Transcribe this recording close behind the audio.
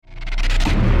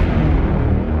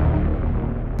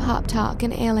Pop Talk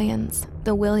and Aliens,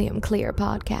 the William Clear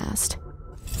podcast.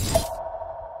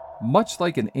 Much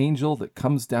like an angel that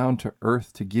comes down to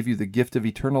earth to give you the gift of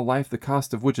eternal life, the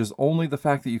cost of which is only the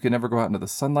fact that you can never go out into the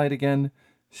sunlight again,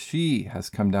 she has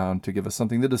come down to give us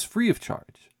something that is free of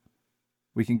charge.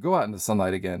 We can go out into the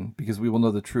sunlight again because we will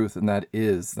know the truth, and that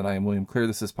is that I am William Clear.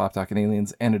 This is Pop Talk and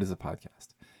Aliens, and it is a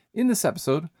podcast. In this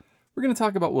episode, we're going to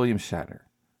talk about William Shatner.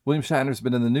 William Shatner's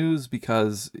been in the news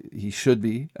because he should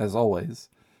be, as always,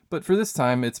 but for this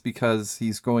time, it's because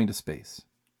he's going to space.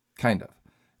 Kind of.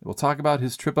 We'll talk about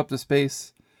his trip up to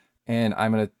space, and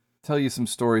I'm going to tell you some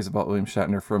stories about William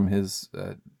Shatner from his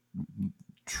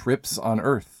trips on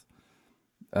Earth.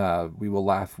 We will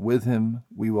laugh with him.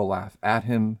 We will laugh at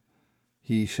him.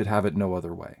 He should have it no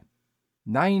other way.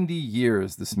 90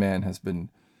 years this man has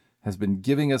been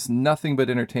giving us nothing but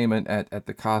entertainment at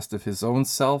the cost of his own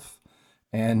self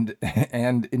and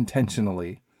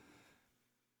intentionally.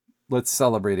 Let's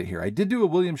celebrate it here. I did do a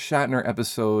William Shatner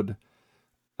episode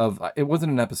it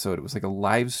wasn't an episode, it was like a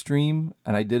live stream,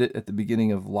 and I did it at the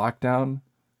beginning of lockdown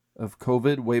of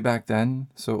COVID way back then.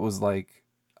 So it was like,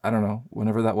 I don't know,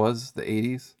 whenever that was, the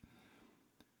 80s.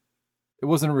 It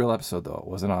wasn't a real episode though.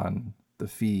 It wasn't on the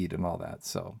feed and all that.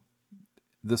 So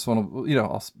this one, a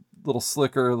little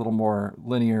slicker, a little more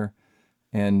linear,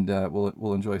 and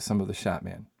we'll enjoy some of the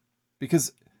Shatman.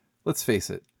 Because let's face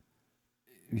it,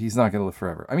 he's not going to live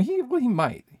forever. I mean, he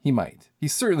might.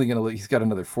 He's certainly going to live. He's got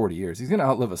another 40 years. He's going to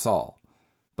outlive us all.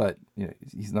 But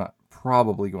he's not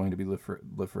probably going to be live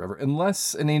forever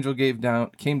unless an angel came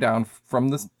down from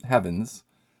the heavens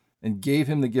and gave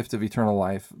him the gift of eternal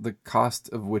life, the cost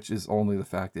of which is only the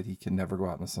fact that he can never go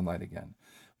out in the sunlight again.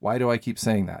 Why do I keep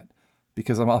saying that?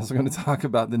 Because I'm also going to talk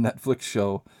about the Netflix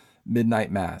show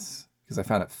Midnight Mass, because I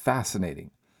found it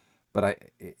fascinating.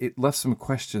 But it left some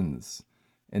questions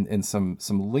and some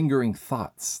lingering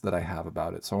thoughts that I have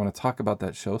about it. So I want to talk about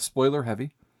that show. Spoiler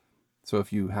heavy. So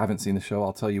if you haven't seen the show,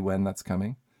 I'll tell you when that's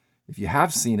coming. If you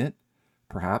have seen it,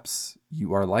 perhaps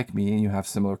you are like me and you have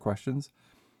similar questions.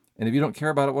 And if you don't care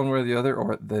about it one way or the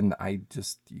other, then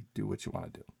you do what you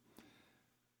want to do.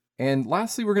 And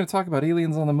lastly, we're going to talk about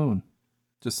aliens on the moon.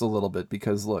 Just a little bit,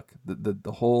 because look,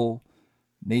 the whole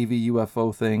Navy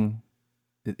UFO thing,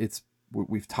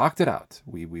 we've talked it out.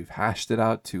 We've hashed it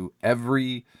out to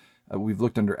we've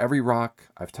looked under every rock.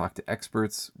 I've talked to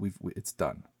experts. It's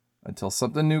done. Until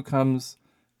something new comes,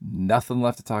 nothing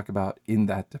left to talk about in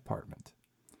that department.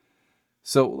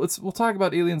 So we'll talk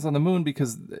about aliens on the moon,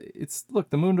 because the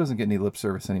moon doesn't get any lip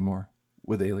service anymore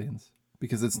with aliens,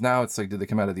 because it's like, do they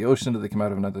come out of the ocean? Do they come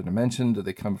out of another dimension? Do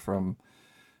they come from,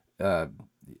 are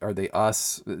they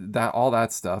us? All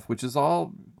that stuff, which is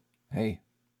all, hey,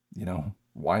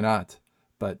 why not?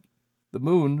 But the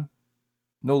moon,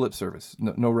 no lip service,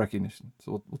 no recognition.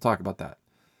 So we'll talk about that.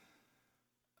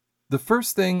 The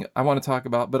first thing I want to talk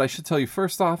about, but I should tell you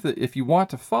first off that if you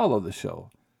want to follow the show,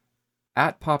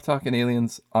 at Pop Talk and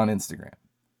Aliens on Instagram.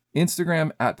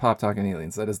 Instagram at Pop Talk and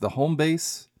Aliens. That is the home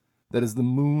base. That is the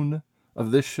moon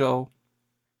of this show.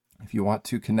 If you want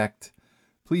to connect,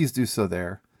 please do so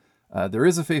there. There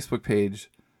is a Facebook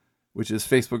page, which is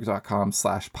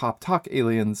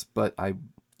facebook.com/PopTalkAliens, but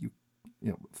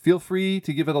feel free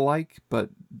to give it a like,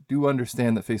 but do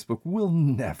understand that Facebook will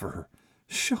never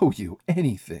show you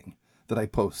anything that I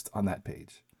post on that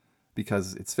page,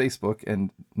 because it's Facebook and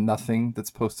nothing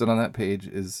that's posted on that page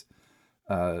is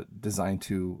designed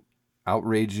to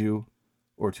outrage you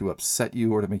or to upset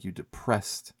you or to make you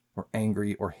depressed or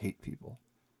angry or hate people.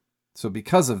 So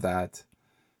because of that,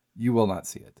 you will not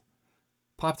see it.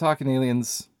 Pop Talk and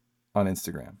Aliens on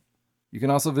Instagram. You can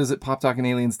also visit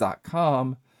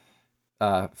poptalkandaliens.com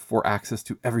for access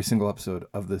to every single episode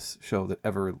of this show that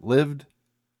ever lived,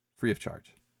 free of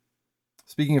charge.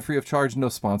 Speaking of free of charge, no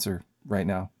sponsor right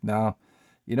now. Now,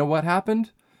 you know what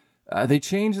happened? They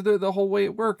changed the whole way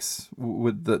it works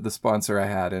with the sponsor I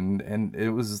had, and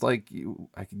it was like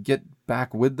I could get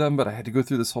back with them, but I had to go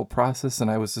through this whole process, and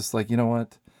I was just like, you know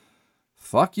what?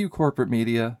 Fuck you, corporate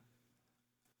media.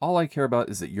 All I care about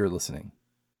is that you're listening.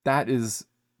 That is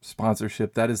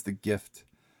sponsorship. That is the gift.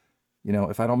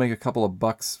 If I don't make a couple of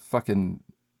bucks fucking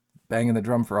banging the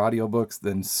drum for audiobooks,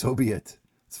 then so be it.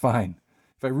 It's fine.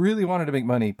 If I really wanted to make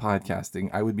money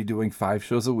podcasting, I would be doing 5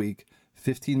 shows a week,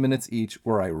 15 minutes each,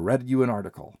 where I read you an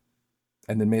article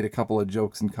and then made a couple of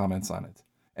jokes and comments on it,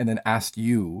 and then asked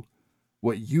you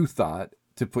what you thought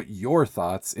to put your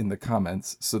thoughts in the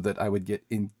comments so that I would get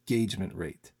engagement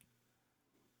rate.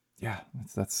 Yeah,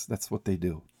 that's what they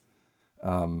do.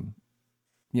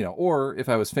 Or if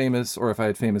I was famous or if I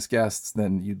had famous guests,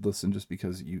 then you'd listen just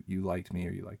because you liked me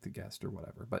or you liked the guest or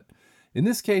whatever. But in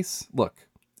this case, look,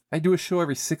 I do a show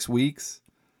every 6 weeks,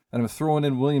 and I'm throwing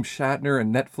in William Shatner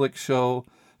and Netflix show,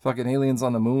 fucking Aliens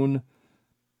on the Moon.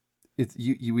 It's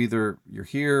you either you're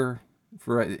here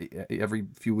for every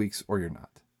few weeks or you're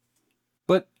not.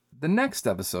 But the next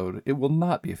episode, it will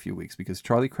not be a few weeks because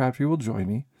Charlie Crabtree will join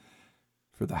me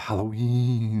for the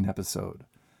Halloween episode.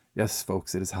 Yes,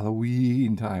 folks, it is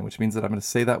Halloween time, which means that I'm going to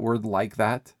say that word like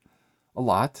that a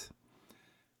lot.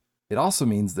 It also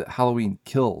means that Halloween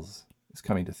Kills is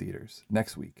coming to theaters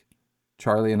next week.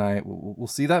 Charlie and I will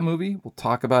see that movie. We'll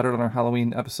talk about it on our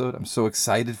Halloween episode. I'm so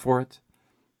excited for it.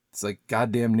 It's like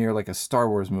goddamn near like a Star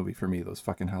Wars movie for me, those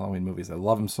fucking Halloween movies. I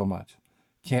love them so much.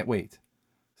 Can't wait.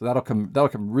 So that'll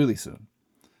come really soon.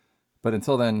 But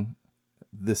until then,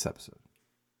 this episode.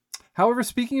 However,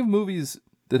 speaking of movies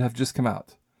that have just come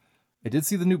out, I did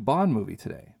see the new Bond movie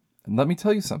today. And let me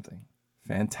tell you something.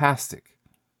 Fantastic.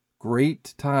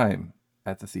 Great time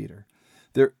at the theater.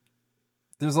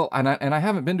 And I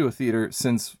haven't been to a theater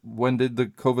since when did the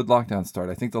COVID lockdown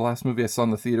start? I think the last movie I saw in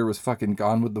the theater was fucking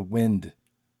Gone with the Wind.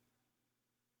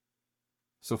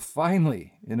 So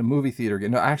finally, in a movie theater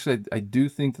again. No, actually, I do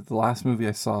think that the last movie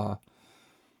I saw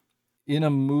in a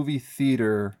movie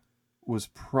theater was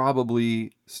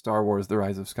probably Star Wars: The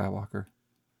Rise of Skywalker.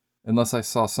 Unless I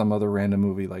saw some other random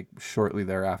movie like shortly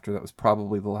thereafter. That was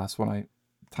probably the last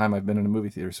time I've been in a movie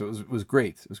theater. So it was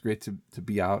great. It was great to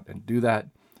be out and do that.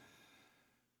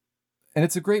 And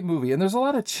it's a great movie. And there's a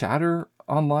lot of chatter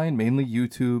online, mainly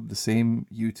YouTube, the same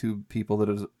YouTube people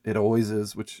that it always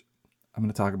is, which I'm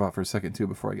going to talk about for a second too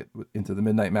before I get into the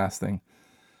Midnight Mass thing.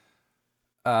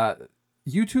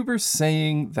 YouTubers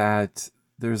saying that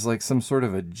there's like some sort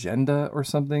of agenda or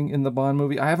something in the Bond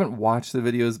movie. I haven't watched the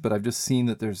videos, but I've just seen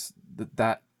that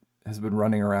that has been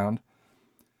running around.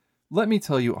 Let me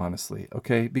tell you honestly,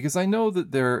 okay? Because I know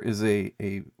that there is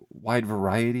a wide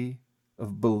variety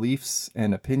of beliefs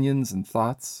and opinions and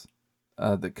thoughts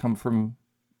that come from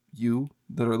you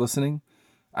that are listening.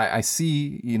 I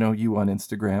see, you on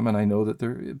Instagram, and I know that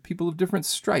there are people of different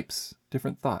stripes,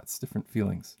 different thoughts, different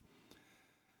feelings.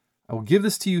 I will give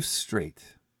this to you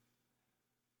straight.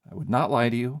 I would not lie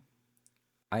to you.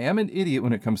 I am an idiot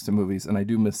when it comes to movies, and I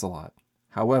do miss a lot.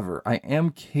 However, I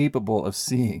am capable of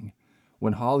seeing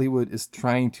when Hollywood is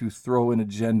trying to throw an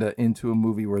agenda into a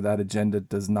movie where that agenda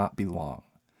does not belong.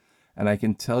 And I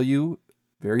can tell you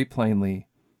very plainly,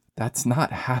 that's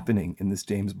not happening in this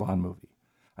James Bond movie.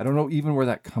 I don't know even where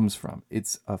that comes from.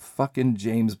 It's a fucking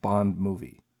James Bond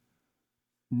movie.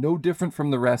 No different from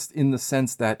the rest in the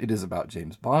sense that it is about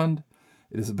James Bond.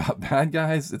 It is about bad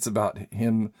guys. It's about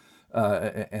him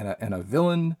and a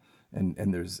villain.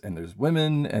 And there's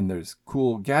women, and there's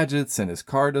cool gadgets, and his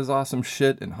car does awesome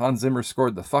shit, and Hans Zimmer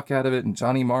scored the fuck out of it, and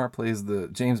Johnny Marr plays the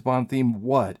James Bond theme.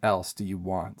 What else do you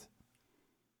want?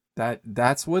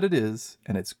 That's what it is,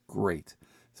 and it's great.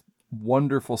 It's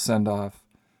wonderful send-off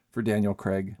for Daniel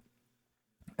Craig.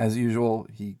 As usual,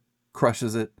 he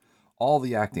crushes it. All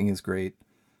the acting is great.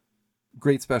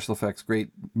 Great special effects, great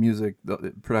music,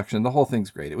 the production, the whole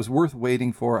thing's great. It was worth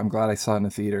waiting for. I'm glad I saw it in the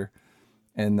theater,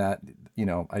 and that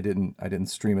I didn't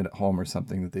stream it at home or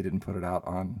something, that they didn't put it out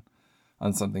on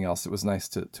something else. It was nice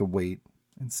to wait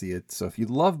and see it. So if you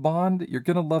love Bond, you're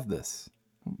gonna love this.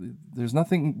 There's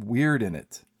nothing weird in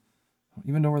it. I don't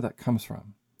even know where that comes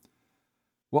from.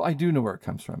 Well, I do know where it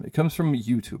comes from. It comes from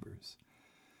YouTubers.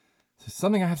 There's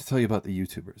something I have to tell you about the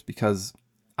YouTubers, because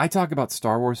I talk about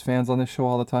Star Wars fans on this show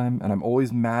all the time, and I'm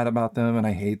always mad about them, and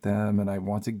I hate them, and I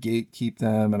want to gatekeep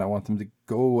them, and I want them to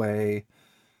go away,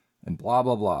 and blah,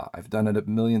 blah, blah. I've done it a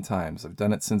million times. I've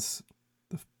done it since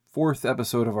the 4th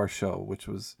episode of our show, which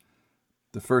was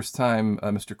the first time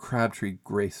Mr. Crabtree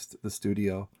graced the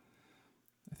studio.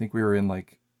 I think we were in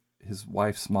like his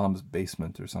wife's mom's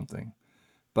basement or something.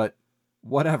 But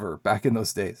whatever, back in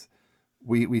those days.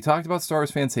 We talked about Star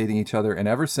Wars fans hating each other, and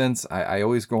ever since, I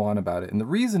always go on about it. And the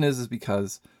reason is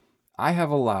because I have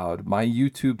allowed my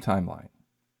YouTube timeline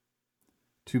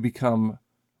to become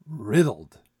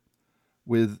riddled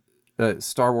with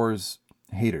Star Wars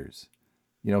haters.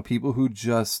 People who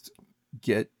just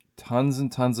get tons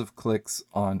and tons of clicks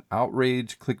on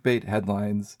outrage clickbait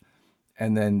headlines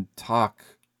and then talk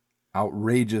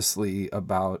outrageously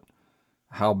about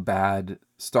how bad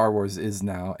Star Wars is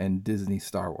now and Disney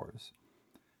Star Wars.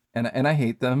 And I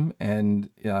hate them, and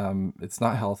it's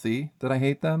not healthy that I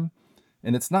hate them,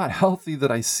 and it's not healthy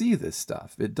that I see this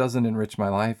stuff. It doesn't enrich my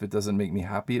life. It doesn't make me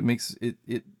happy.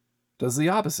 It does the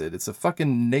opposite. It's a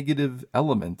fucking negative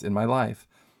element in my life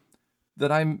that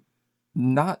I'm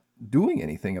not doing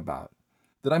anything about,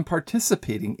 that I'm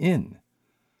participating in.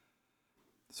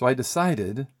 So I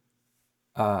decided,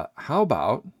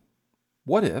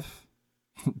 what if,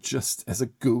 just as a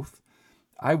goof,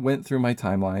 I went through my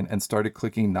timeline and started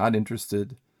clicking not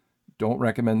interested, don't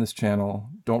recommend this channel,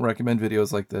 don't recommend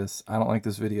videos like this, I don't like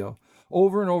this video,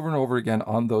 over and over and over again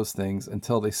on those things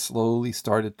until they slowly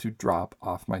started to drop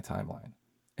off my timeline.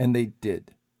 And they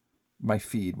did. My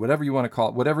feed, whatever you want to call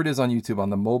it, whatever it is on YouTube, on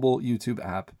the mobile YouTube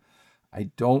app,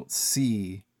 I don't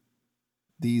see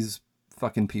these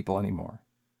fucking people anymore.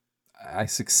 I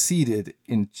succeeded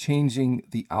in changing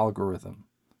the algorithm.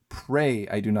 Pray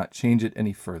I do not change it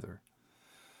any further.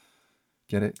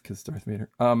 Get it? Because Darth Vader.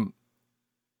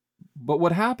 But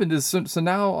what happened is, so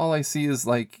now all I see is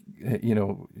like, you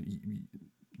know,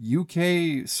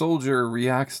 UK soldier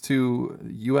reacts to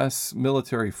US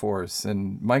military force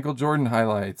and Michael Jordan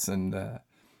highlights and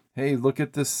hey, look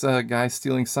at this guy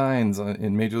stealing signs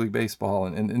in Major League Baseball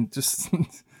and just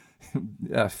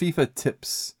FIFA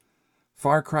tips,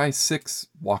 Far Cry 6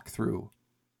 walkthrough.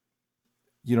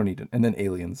 You don't need it. And then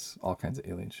aliens, all kinds of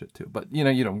alien shit too. But you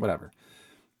know, whatever.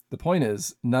 The point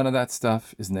is, none of that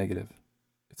stuff is negative.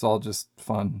 It's all just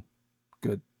fun,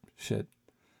 good shit.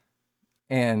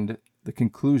 And the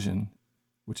conclusion,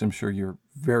 which I'm sure you're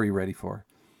very ready for,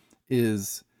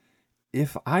 is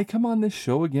if I come on this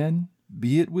show again,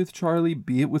 be it with Charlie,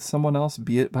 be it with someone else,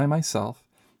 be it by myself,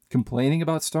 complaining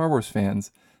about Star Wars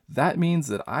fans, that means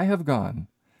that I have gone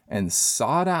and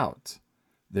sought out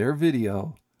their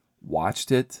video,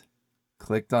 watched it,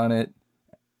 clicked on it,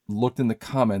 looked in the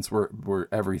comments where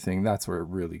everything, that's where it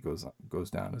really goes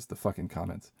down, is the fucking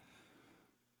comments.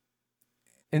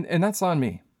 And that's on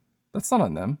me. That's not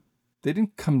on them. They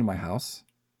didn't come to my house.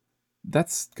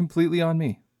 That's completely on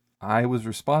me. I was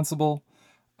responsible.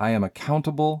 I am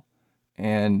accountable.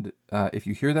 And if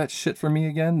you hear that shit from me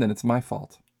again, then it's my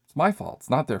fault. It's my fault. It's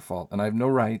not their fault. And I have no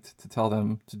right to tell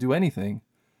them to do anything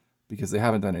because they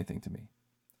haven't done anything to me.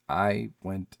 I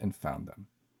went and found them.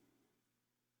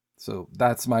 So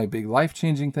that's my big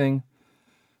life-changing thing.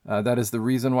 That is the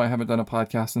reason why I haven't done a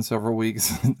podcast in several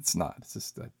weeks. It's not. It's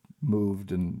just I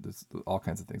moved and there's all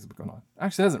kinds of things have been going on.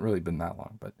 Actually, it hasn't really been that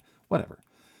long, but whatever.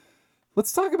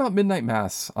 Let's talk about Midnight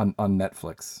Mass on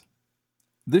Netflix.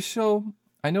 This show,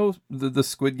 I know the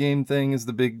Squid Game thing is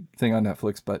the big thing on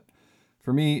Netflix, but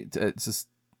for me, it's just,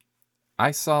 I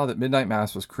saw that Midnight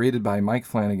Mass was created by Mike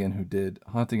Flanagan, who did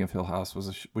Haunting of Hill House,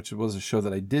 which was a show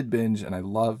that I did binge and I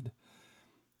loved.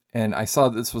 And I saw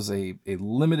this was a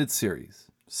limited series.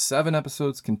 7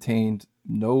 episodes contained,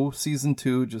 no season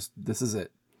 2, just this is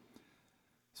it.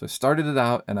 So I started it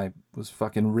out and I was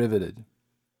fucking riveted.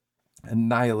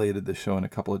 Annihilated the show in a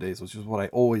couple of days, which is what I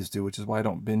always do, which is why I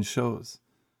don't binge shows.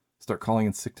 Start calling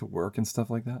in sick to work and stuff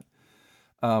like that.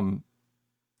 And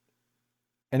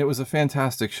it was a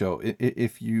fantastic show.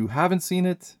 If you haven't seen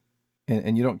it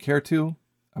and you don't care to,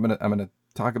 I'm gonna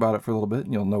talk about it for a little bit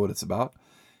and you'll know what it's about.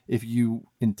 If you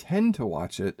intend to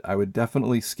watch it, I would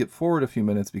definitely skip forward a few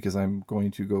minutes because I'm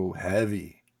going to go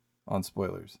heavy on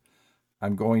spoilers.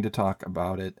 I'm going to talk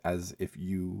about it as if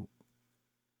you,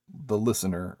 the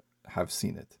listener, have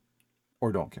seen it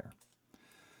or don't care.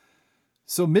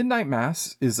 So Midnight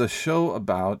Mass is a show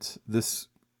about this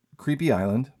creepy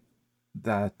island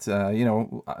that,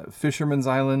 fisherman's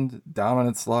island, down on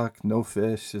its luck, no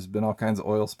fish, there's been all kinds of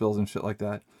oil spills and shit like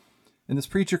that. And this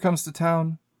preacher comes to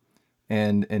town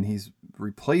and he's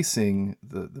replacing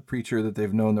the preacher that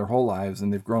they've known their whole lives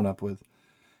and they've grown up with.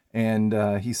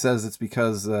 And he says it's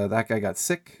because that guy got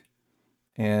sick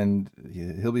and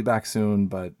he'll be back soon,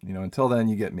 but until then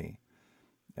you get me.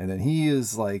 And then he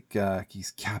is like,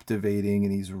 he's captivating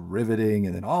and he's riveting.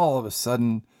 And then all of a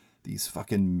sudden, these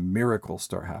fucking miracles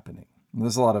start happening. And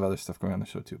there's a lot of other stuff going on in the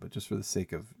show too, but just for the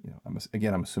sake of, I'm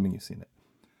assuming you've seen it.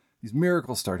 These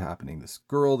miracles start happening. This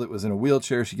girl that was in a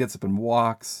wheelchair, she gets up and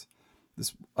walks.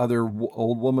 This other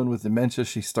old woman with dementia,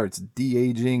 she starts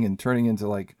de-aging and turning into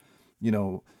like,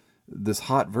 this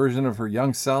hot version of her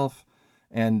young self.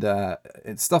 And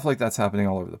stuff like that's happening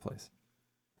all over the place.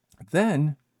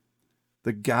 Then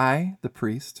the guy, the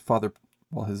priest,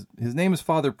 his name is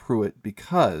Father Pruitt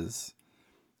because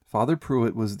Father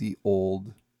Pruitt was the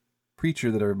old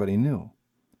preacher that everybody knew.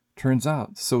 Turns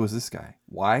out, so is this guy.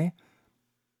 Why?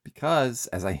 Because,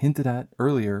 as I hinted at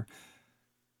earlier,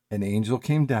 an angel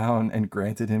came down and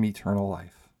granted him eternal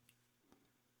life.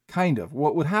 Kind of.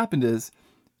 What would happen is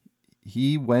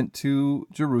he went to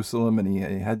Jerusalem and he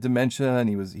had dementia and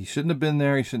he shouldn't have been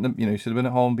there. He should have been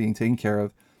at home being taken care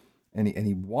of. And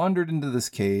he wandered into this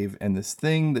cave and this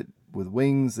thing that with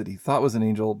wings that he thought was an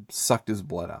angel sucked his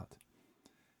blood out.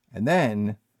 And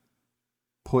then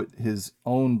put his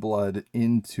own blood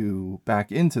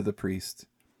back into the priest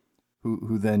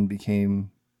who then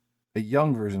became a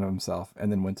young version of himself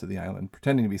and then went to the island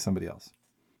pretending to be somebody else.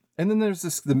 And then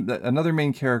there's another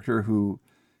main character who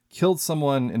killed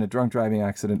someone in a drunk driving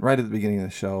accident right at the beginning of the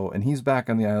show, and he's back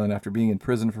on the island after being in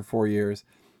prison for 4 years,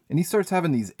 and he starts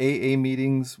having these AA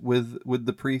meetings with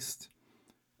the priest,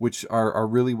 which are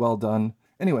really well done.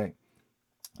 Anyway,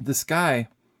 this guy,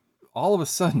 all of a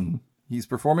sudden, he's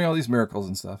performing all these miracles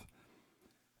and stuff,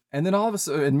 and then all of a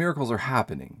sudden, miracles are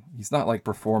happening. He's not like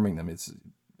performing them;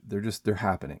 they're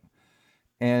happening,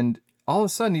 and all of a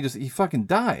sudden he fucking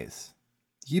dies.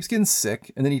 He keeps getting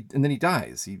sick, and then he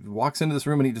dies. He walks into this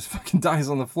room and he just fucking dies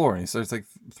on the floor, and he starts like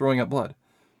throwing up blood,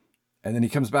 and then he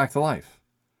comes back to life.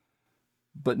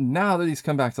 But now that he's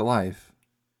come back to life,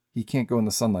 he can't go in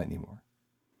the sunlight anymore,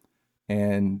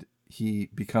 and he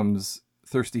becomes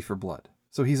thirsty for blood.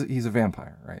 So he's a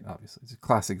vampire, right? Obviously, he's a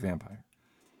classic vampire.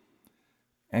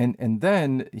 And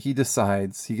then he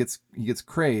decides he gets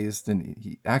crazed, and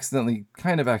he accidentally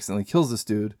kills this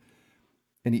dude,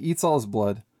 and he eats all his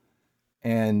blood.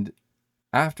 And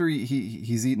after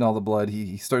he's eaten all the blood,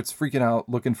 he starts freaking out,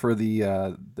 looking for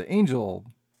the angel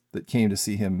that came to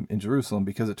see him in Jerusalem,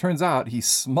 because it turns out he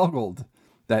smuggled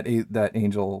that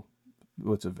angel,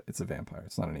 which it's a vampire.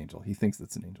 It's not an angel. He thinks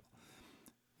it's an angel.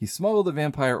 He smuggled the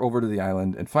vampire over to the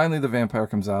island, and finally the vampire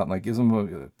comes out and like gives him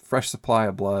a fresh supply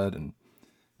of blood, and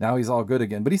now he's all good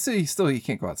again. But he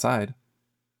can't go outside.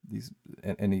 He's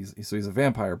a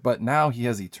vampire, but now he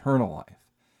has eternal life.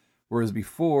 Whereas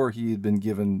before he had been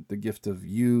given the gift of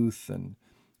youth and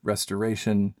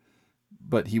restoration,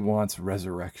 but he wants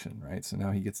resurrection, right? So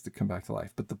now he gets to come back to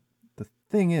life. But the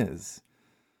thing is,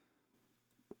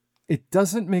 it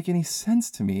doesn't make any sense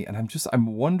to me. And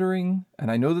I'm wondering, and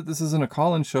I know that this isn't a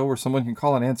call-in show where someone can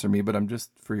call and answer me, but I'm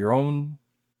just, for your own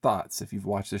thoughts, if you've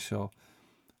watched this show,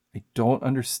 I don't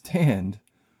understand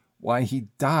why he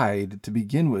died to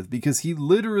begin with, because he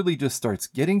literally just starts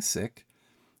getting sick,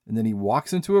 and then he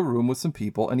walks into a room with some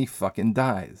people and he fucking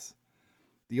dies.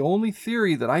 The only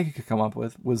theory that I could come up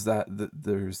with was that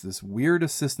there's this weird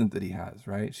assistant that he has,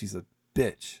 right? She's a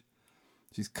bitch.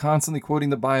 She's constantly quoting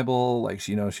the Bible. Like,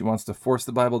 she wants to force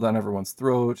the Bible down everyone's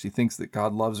throat. She thinks that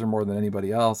God loves her more than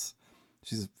anybody else.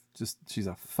 She's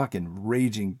a fucking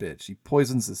raging bitch. She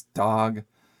poisons this dog.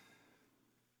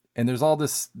 And there's all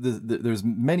there's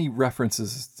many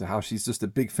references to how she's just a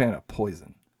big fan of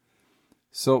poison.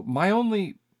 So my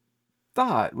only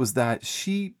thought was that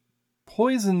she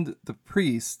poisoned the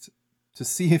priest to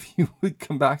see if he would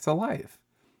come back to life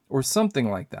or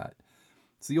something like that.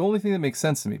 It's the only thing that makes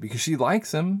sense to me, because she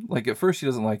likes him. Like, at first she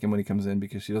doesn't like him when he comes in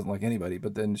because she doesn't like anybody,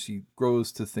 but then she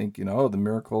grows to think, the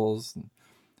miracles, and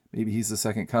maybe he's the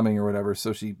second coming or whatever.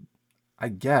 So I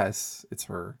guess it's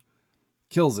her,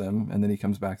 kills him, and then he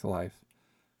comes back to life.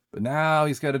 But now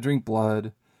he's got to drink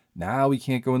blood. Now he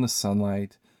can't go in the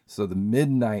sunlight. So the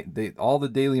midnight, all the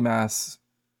daily mass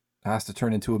has to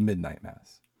turn into a midnight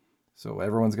mass. So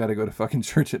everyone's got to go to fucking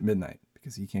church at midnight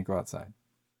because he can't go outside.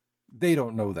 They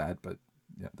don't know that, but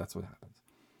yeah, that's what happens.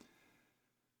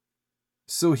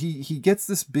 So he gets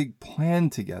this big plan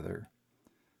together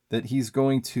that he's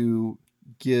going to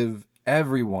give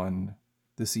everyone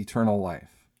this eternal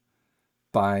life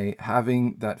by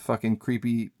having that fucking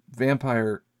creepy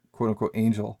vampire, quote unquote,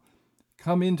 angel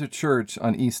come into church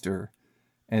on Easter,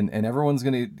 and everyone's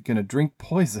gonna drink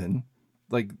poison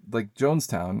like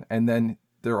Jonestown, and then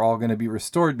they're all gonna be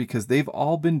restored because they've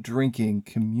all been drinking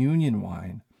communion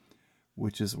wine,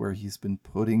 which is where he's been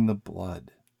putting the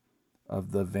blood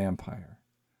of the vampire.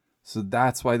 So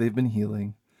that's why they've been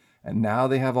healing, and now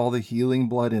they have all the healing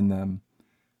blood in them,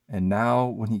 and now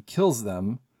when he kills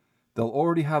them, they'll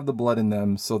already have the blood in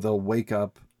them, so they'll wake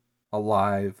up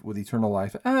alive with eternal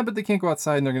life. But they can't go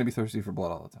outside, and they're going to be thirsty for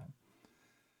blood all the time.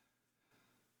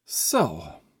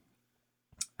 So,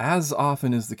 as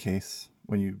often is the case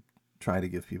when you try to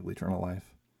give people eternal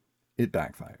life, it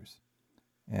backfires.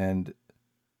 And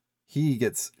he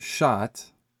gets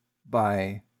shot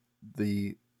by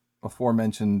the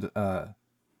aforementioned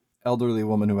elderly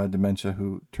woman who had dementia,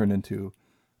 who turned into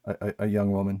a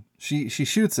young woman. She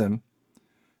shoots him.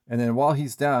 And then while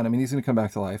he's down, I mean, he's going to come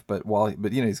back to life, but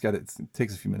it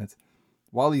takes a few minutes.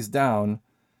 While he's down,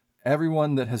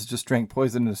 everyone that has just drank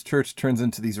poison in his church turns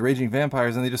into these raging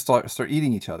vampires, and they just start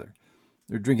eating each other.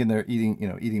 They're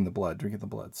eating the blood, drinking the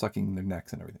blood, sucking their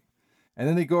necks and everything. And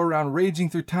then they go around raging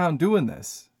through town doing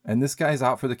this. And this guy's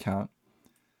out for the count.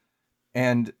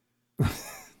 And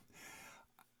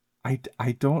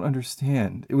I don't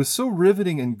understand. It was so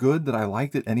riveting and good that I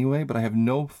liked it anyway, but I have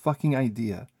no fucking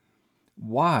idea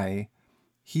why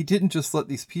he didn't just let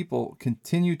these people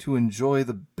continue to enjoy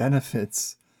the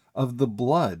benefits of the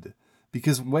blood.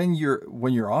 Because when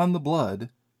you're on the blood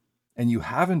and you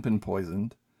haven't been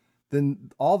poisoned,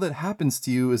 then all that happens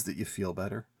to you is that you feel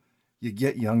better. You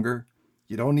get younger.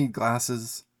 You don't need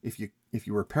glasses. If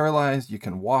you were paralyzed, you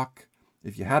can walk.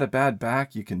 If you had a bad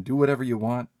back, you can do whatever you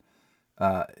want.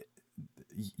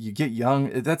 You get young.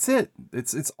 That's it.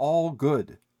 It's all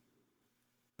good.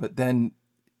 But then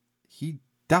he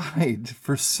died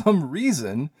for some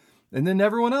reason, and then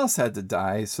everyone else had to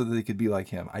die so that they could be like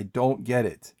him. I don't get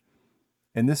it.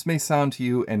 And this may sound to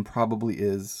you, and probably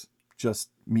is, just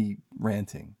me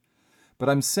ranting. But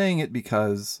I'm saying it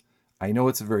because I know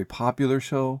it's a very popular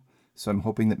show, so I'm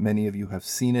hoping that many of you have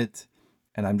seen it.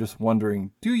 And I'm just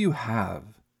wondering, do you have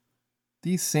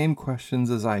these same questions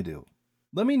as I do?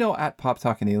 Let me know at Pop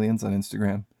Talkin' Aliens on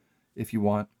Instagram if you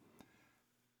want.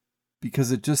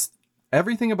 Because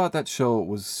everything about that show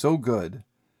was so good.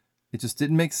 It just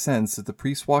didn't make sense that the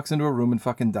priest walks into a room and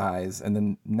fucking dies. And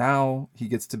then now he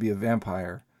gets to be a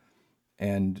vampire.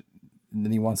 And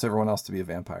then he wants everyone else to be a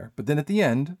vampire. But then at the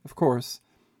end, of course,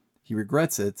 he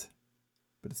regrets it.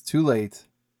 But it's too late.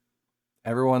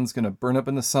 Everyone's going to burn up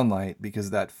in the sunlight because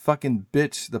that fucking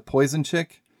bitch, the poison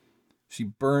chick, she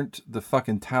burnt the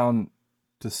fucking town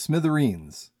to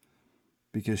smithereens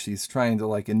because she's trying to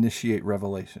like initiate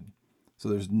revelation. So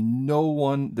there's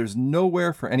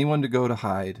nowhere for anyone to go to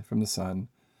hide from the sun.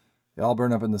 They all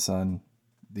burn up in the sun.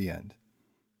 The end.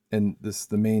 And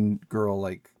the main girl,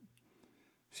 like,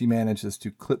 she manages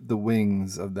to clip the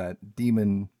wings of that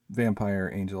demon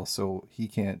vampire angel so he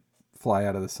can't fly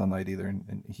out of the sunlight either,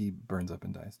 and he burns up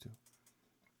and dies too.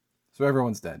 So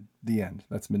everyone's dead. The end.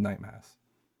 That's Midnight Mass.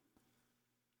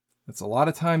 That's a lot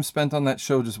of time spent on that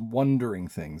show just wondering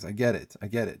things. I get it.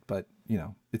 But,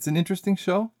 it's an interesting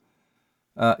show.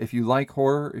 If you like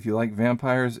horror, if you like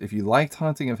vampires, if you liked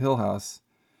Haunting of Hill House,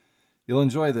 you'll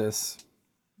enjoy this.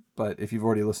 But if you've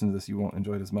already listened to this, you won't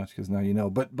enjoy it as much because now you know.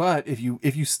 But if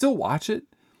you still watch it,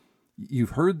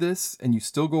 you've heard this and you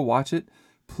still go watch it,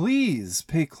 please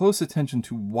pay close attention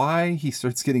to why he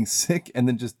starts getting sick and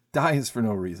then just dies for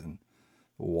no reason.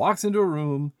 Walks into a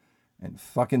room and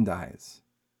fucking dies.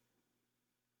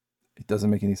 It doesn't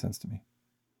make any sense to me.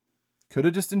 Could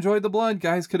have just enjoyed the blood,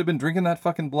 guys. Could have been drinking that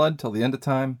fucking blood till the end of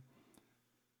time.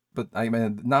 But I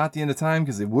mean, not at the end of time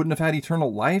because they wouldn't have had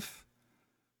eternal life.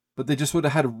 But they just would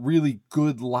have had really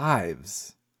good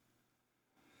lives.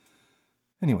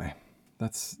 Anyway,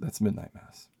 that's Midnight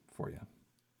Mass for you.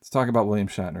 Let's talk about William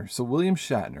Shatner. So William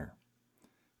Shatner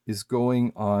is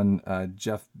going on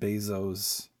Jeff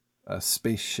Bezos'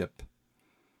 spaceship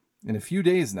in a few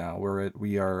days now.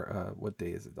 We are what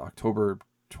day is it? October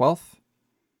 12th?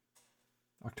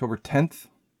 October 10th.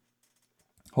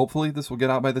 Hopefully this will get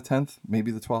out by the 10th,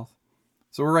 maybe the 12th.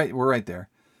 So we're right there.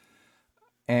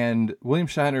 And William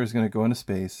Shatner is going to go into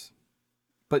space.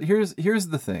 But here's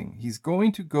the thing. He's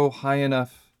going to go high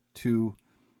enough to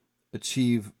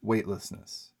achieve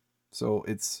weightlessness. So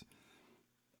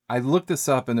I looked this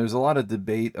up and there's a lot of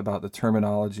debate about the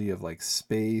terminology of like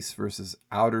space versus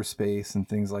outer space and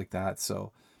things like that.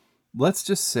 So let's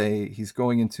just say he's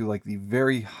going into like the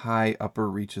very high upper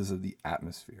reaches of the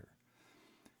atmosphere.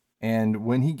 And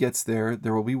when he gets there,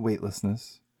 there will be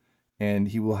weightlessness and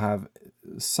he will have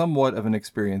somewhat of an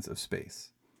experience of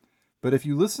space. But if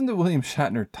you listen to William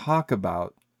Shatner talk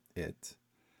about it,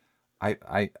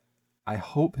 I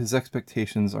hope his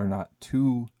expectations are not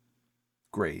too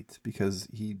great, because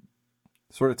he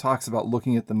sort of talks about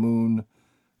looking at the moon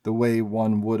the way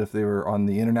one would if they were on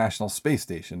the International Space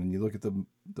Station, and you look at the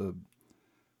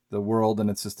world and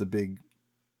it's just a big,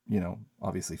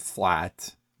 obviously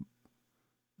flat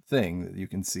thing that you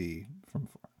can see from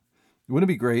far. Wouldn't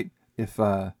it be great if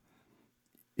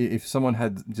someone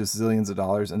had just zillions of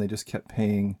dollars and they just kept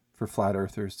paying for flat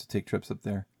earthers to take trips up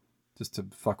there just to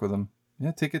fuck with them?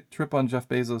 Yeah, take a trip on Jeff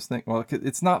Bezos' thing. Well,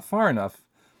 it's not far enough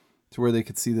to where they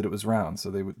could see that it was round, so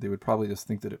they would probably just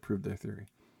think that it proved their theory.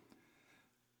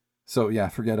 So yeah,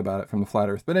 forget about it from the flat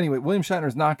earth. But anyway, William Shatner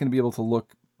is not going to be able to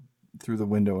look through the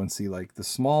window and see like the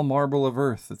small marble of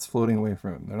Earth that's floating away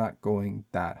from him. They're not going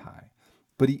that high.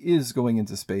 But he is going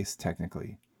into space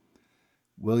technically.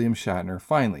 William Shatner,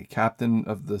 finally, captain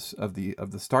of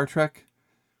the Star Trek.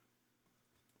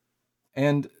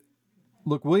 And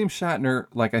look, William Shatner,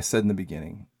 like I said in the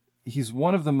beginning, he's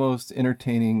one of the most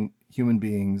entertaining human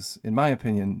beings, in my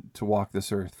opinion, to walk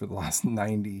this earth for the last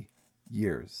 90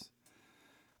 years.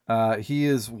 He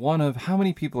is one of, how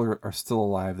many people are still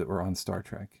alive that were on Star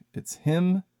Trek? It's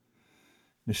him,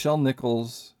 Nichelle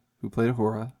Nichols, who played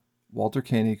Uhura, Walter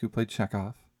Koenig, who played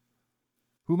Chekhov,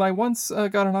 whom I once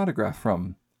got an autograph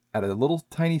from at a little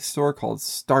tiny store called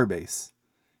Starbase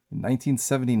in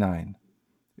 1979.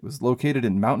 It was located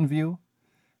in Mountain View,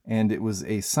 and it was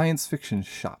a science fiction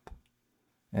shop.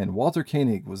 And Walter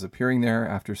Koenig was appearing there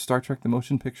after Star Trek The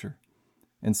Motion Picture.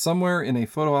 And somewhere in a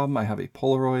photo album, I have a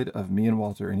Polaroid of me and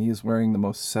Walter, and he is wearing the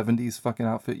most 70s fucking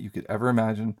outfit you could ever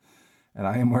imagine. And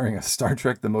I am wearing a Star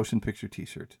Trek The Motion Picture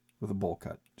t-shirt with a bowl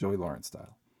cut, Joey Lawrence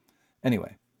style.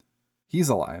 Anyway, he's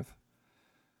alive.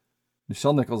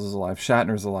 Nichelle Nichols is alive.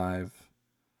 Shatner's alive.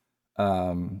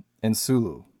 And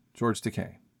Sulu, George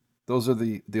Takei. Those are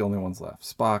the only ones left.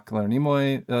 Spock, Leonard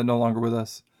Nimoy, no longer with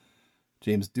us.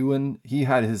 James Doohan, he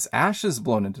had his ashes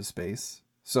blown into space.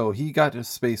 So he got to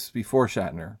space before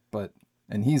Shatner,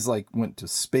 and he's like went to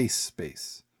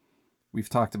space. We've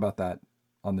talked about that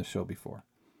on the show before.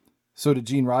 So did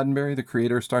Gene Roddenberry, the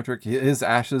creator of Star Trek. His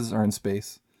ashes are in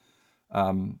space.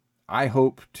 I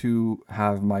hope to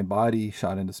have my body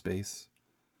shot into space.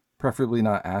 Preferably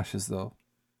not ashes though.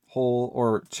 Whole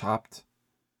or chopped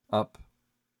up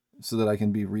so that I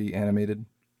can be reanimated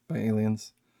by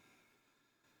aliens.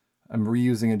 I'm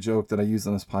reusing a joke that I used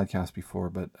on this podcast before,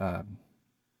 but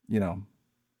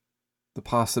the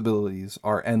possibilities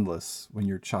are endless when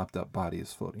your chopped up body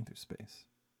is floating through space.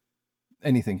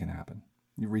 Anything can happen.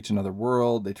 You reach another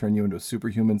world, they turn you into a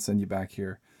superhuman, send you back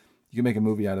here. You can make a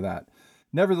movie out of that.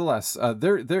 Nevertheless,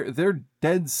 their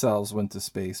dead selves went to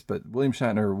space, but William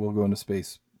Shatner will go into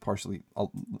space partially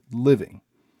living.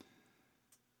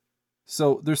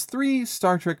 So there's 3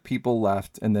 Star Trek people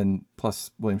left, and then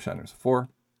plus William Shatner's 4.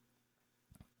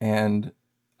 And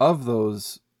of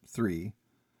those 3,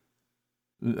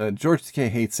 George Takei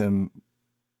hates him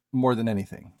more than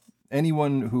anything.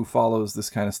 Anyone who follows this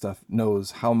kind of stuff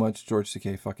knows how much George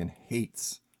Takei fucking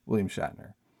hates William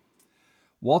Shatner.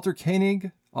 Walter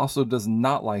Koenig also does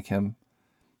not like him,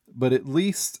 but at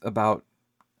least about,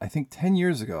 I think 10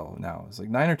 years ago now, it was like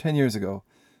 9 or 10 years ago,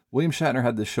 William Shatner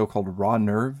had this show called Raw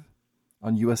Nerve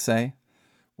on USA,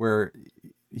 where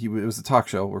it was a talk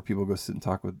show where people go sit and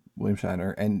talk with William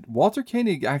Shatner, and Walter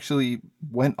Koenig actually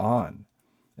went on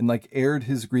and like aired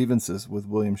his grievances with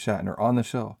William Shatner on the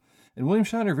show. And William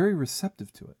Shatner very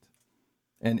receptive to it.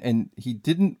 And he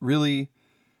didn't really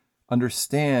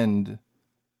understand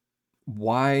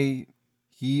why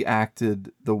he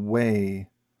acted the way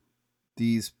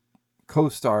these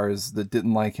co-stars that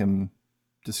didn't like him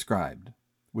described,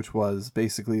 which was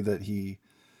basically that he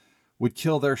would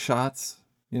kill their shots,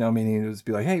 meaning it would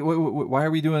be like, hey, why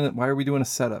are we doing it? Why are we doing a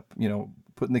setup?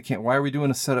 Why are we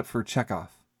doing a setup for Chekhov?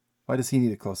 Why does he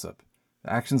need a close-up?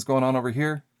 The action's going on over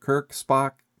here. Kirk,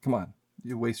 Spock, come on,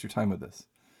 you waste your time with this.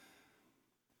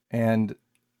 And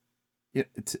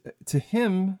to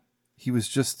him, it was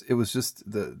just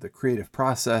the creative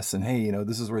process, and hey,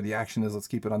 this is where the action is. Let's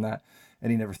keep it on that. And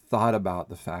he never thought about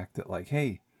the fact that, like,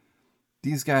 hey,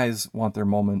 these guys want their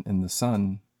moment in the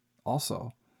sun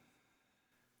also.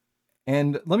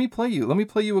 And let me play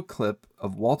you a clip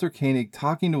of Walter Koenig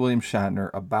talking to William Shatner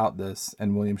about this,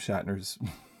 and William Shatner's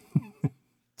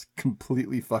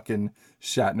completely fucking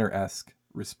Shatner-esque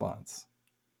response.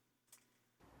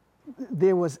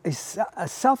 There was a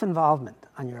self-involvement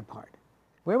on your part.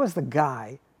 Where was the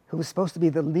guy who was supposed to be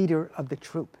the leader of the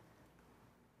troop?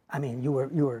 I mean, you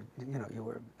were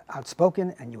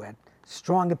outspoken, and you had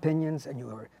strong opinions, and you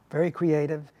were very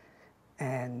creative,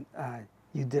 and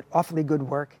you did awfully good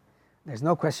work. There's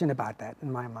no question about that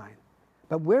in my mind.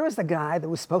 But where is the guy that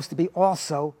was supposed to be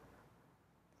also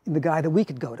the guy that we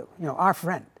could go to, our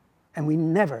friend? And we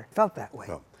never felt that way.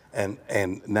 Well,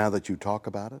 and now that you talk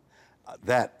about it,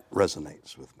 that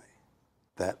resonates with me.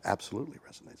 That absolutely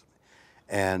resonates with me.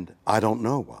 And I don't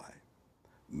know why,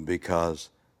 because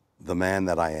the man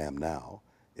that I am now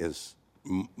is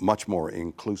much more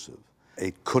inclusive.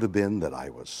 It could have been that I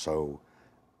was so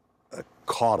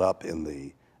caught up in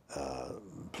the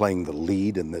playing the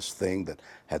lead in this thing that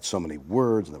had so many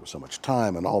words and there was so much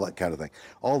time and all that kind of thing,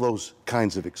 all those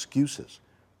kinds of excuses.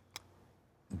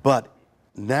 But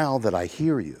now that I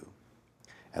hear you,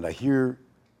 and I hear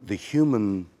the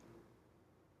human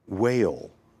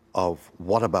wail of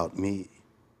 "what about me"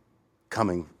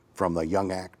 coming from the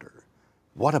young actor,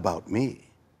 "what about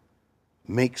me,"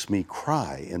 makes me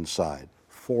cry inside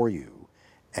for you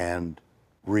and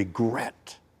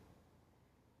regret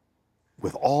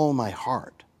with all my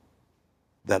heart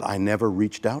that I never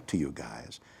reached out to you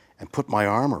guys and put my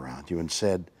arm around you and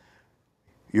said,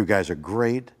 "You guys are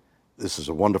great. This is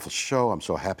a wonderful show. I'm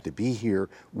so happy to be here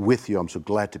with you. I'm so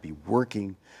glad to be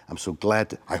working. I'm so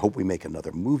glad I hope we make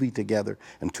another movie together."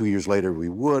 And 2 years later we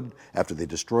would, after they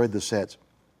destroyed the sets.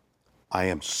 I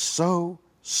am so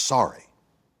sorry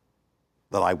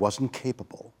that I wasn't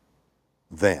capable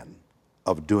then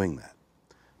of doing that.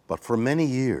 But for many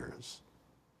years,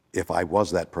 if I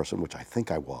was that person, which I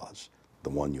think I was, the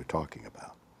one you're talking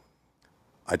about,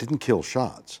 I didn't kill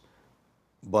shots,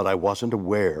 but I wasn't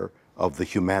aware of the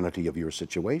humanity of your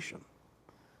situation.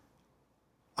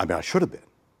 I mean, I should have been,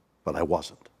 but I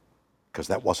wasn't, because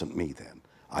that wasn't me then.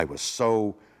 I was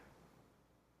so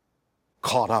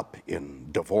caught up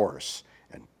in divorce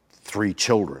and 3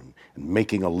 children and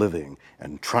making a living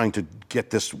and trying to get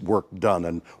this work done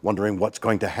and wondering what's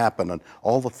going to happen and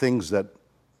all the things that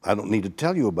I don't need to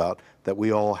tell you about that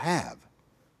we all have.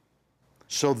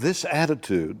 So this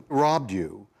attitude robbed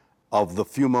you of the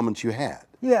few moments you had.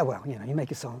 Yeah, well, you know, you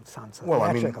make it sound so Well,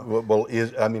 theatrical.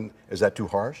 Is that too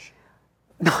harsh?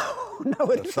 No,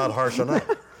 it It's isn't. not harsh enough.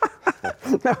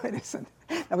 No, it isn't.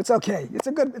 No, it's okay. It's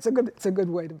a good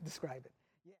way to describe it.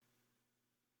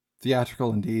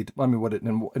 Theatrical indeed. I mean, what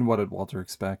did Walter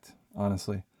expect,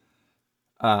 honestly?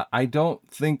 I don't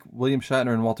think William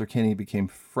Shatner and Walter Koenig became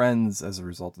friends as a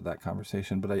result of that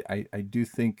conversation, but I do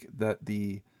think that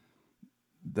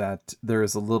that there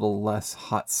is a little less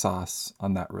hot sauce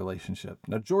on that relationship.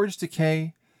 Now, George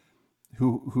Takei,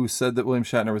 who said that William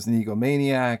Shatner was an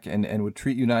egomaniac and would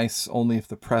treat you nice only if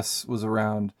the press was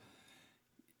around,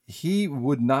 he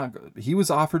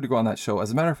was offered to go on that show.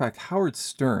 As a matter of fact, Howard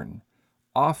Stern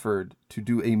offered to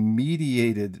do a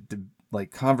mediated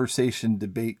conversation,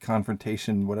 debate,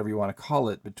 confrontation, whatever you want to call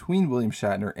it, between William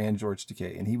Shatner and George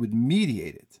Takei, and he would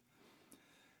mediate it.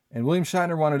 And William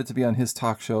Shatner wanted it to be on his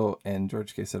talk show, and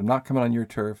George Takei said, "I'm not coming on your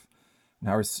turf." And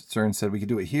Howard Stern said, "We could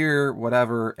do it here,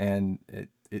 whatever," and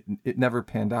it never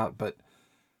panned out. But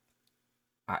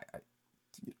I'm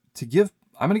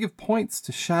going to give points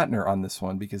to Shatner on this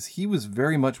one, because he was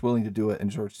very much willing to do it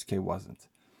and George Takei wasn't.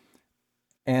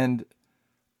 And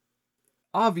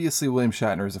obviously William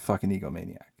Shatner is a fucking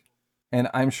egomaniac. And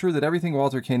I'm sure that everything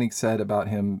Walter Koenig said about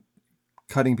him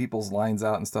cutting people's lines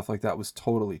out and stuff like that was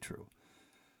totally true.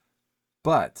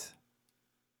 But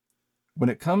when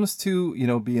it comes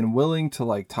to, being willing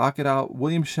to talk it out,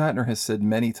 William Shatner has said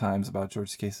many times about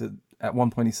George Takei. Said at one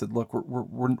point he said, "Look,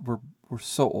 we're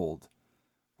so old.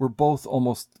 We're both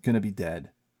almost going to be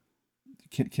dead.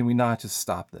 Can we not just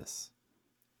stop this?"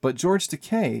 But George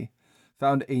Takei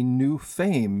found a new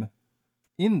fame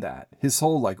in that. His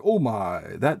whole oh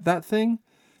my, that thing,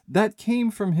 that came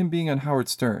from him being on Howard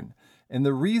Stern. And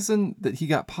the reason that he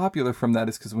got popular from that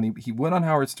is because when he went on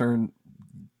Howard Stern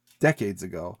decades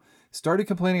ago, started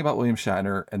complaining about William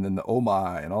Shatner, and then the oh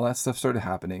my and all that stuff started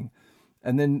happening.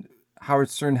 And then Howard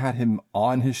Stern had him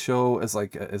on his show as an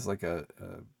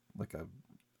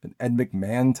Ed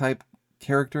McMahon type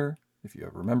character. If you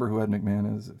ever remember who Ed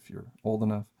McMahon is, if you're old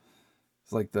enough,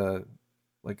 it's like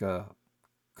a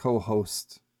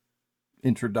co-host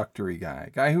introductory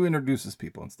guy who introduces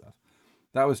people and stuff.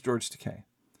 That was George Takei.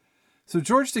 So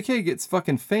George Takei gets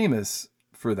fucking famous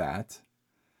for that.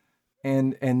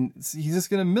 And he's just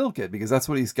going to milk it because that's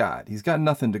what he's got. He's got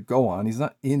nothing to go on. He's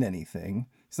not in anything.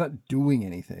 He's not doing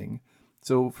anything.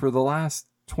 So for the last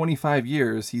 25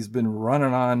 years, he's been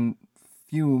running on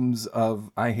fumes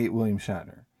of "I hate William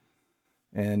Shatner."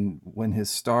 And when his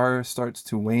star starts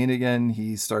to wane again,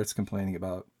 he starts complaining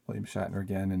about William Shatner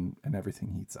again, and everything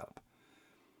heats up.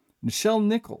 Nichelle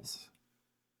Nichols,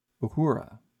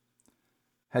 Uhura,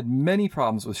 had many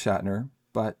problems with Shatner,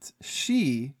 but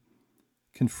she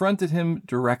confronted him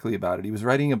directly about it. He was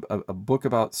writing a book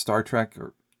about Star Trek,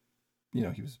 or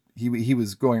he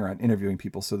was going around interviewing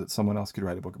people so that someone else could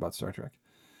write a book about Star Trek.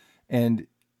 And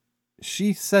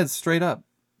she said straight up,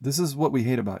 "This is what we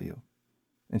hate about you."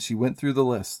 And she went through the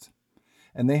list.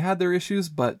 And they had their issues,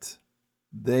 but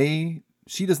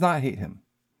she does not hate him.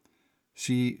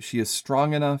 She is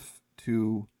strong enough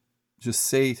to just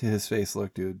say to his face,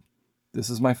 "Look, dude, this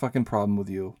is my fucking problem with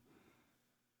you.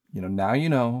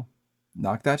 Now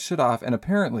knock that shit off." And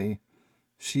apparently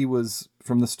she was,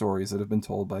 from the stories that have been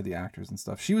told by the actors and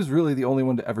stuff, she was really the only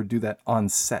one to ever do that on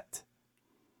set.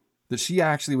 That she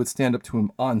actually would stand up to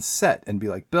him on set and be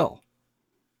like, "Bill,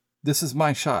 this is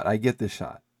my shot. I get this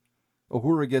shot.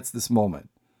 Uhura gets this moment."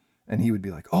 And he would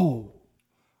be like, "Oh,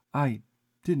 I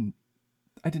didn't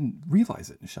realize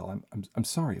it, Nichelle. I'm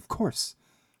sorry. Of course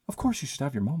you should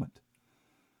have your moment.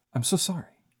 I'm so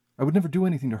sorry. I would never do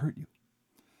anything to hurt you."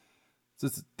 So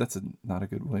that's not a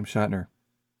good William Shatner.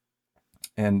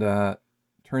 And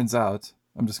turns out,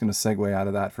 I'm just going to segue out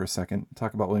of that for a second,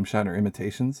 talk about William Shatner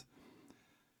imitations.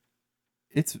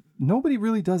 Nobody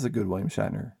really does a good William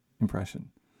Shatner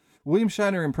impression. William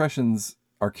Shatner impressions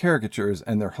are caricatures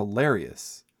and they're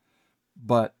hilarious,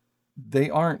 but they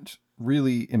aren't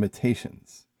really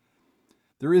imitations.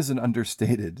 There is an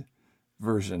understated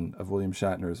version of William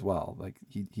Shatner as well.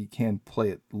 He can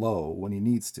play it low when he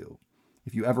needs to.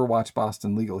 If you ever watch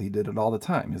Boston Legal, he did it all the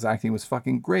time. His acting was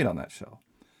fucking great on that show.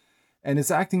 And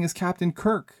his acting as Captain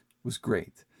Kirk was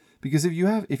great. Because if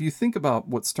you think about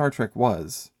what Star Trek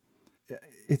was,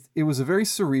 it was a very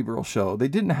cerebral show. They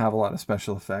didn't have a lot of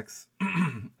special effects.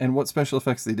 And what special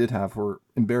effects they did have were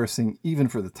embarrassing even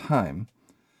for the time.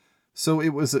 So it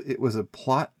was a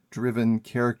plot-driven,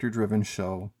 character-driven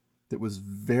show that was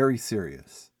very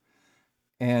serious.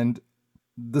 And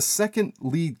the second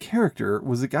lead character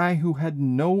was a guy who had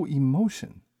no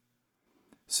emotion.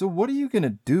 So what are you going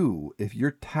to do if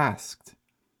you're tasked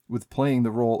with playing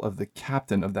the role of the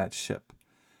captain of that ship?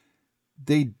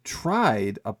 They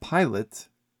tried a pilot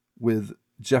with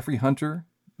Jeffrey Hunter,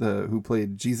 who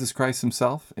played Jesus Christ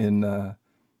himself in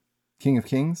King of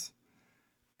Kings.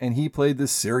 And he played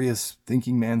this serious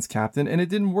thinking man's captain, and it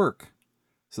didn't work.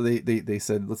 So they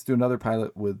said, let's do another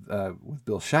pilot with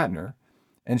Bill Shatner.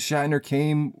 And Shatner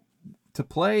came to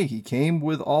play. He came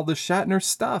with all the Shatner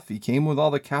stuff. He came with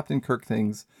all the Captain Kirk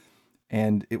things.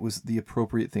 And it was the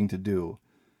appropriate thing to do.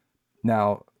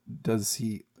 Now, does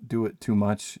he do it too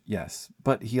much? Yes.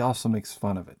 But he also makes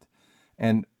fun of it.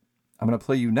 And I'm going to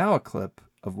play you now a clip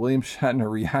of William Shatner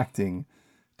reacting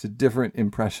to different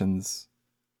impressions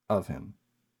of him.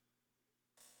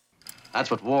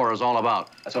 That's what war is all about.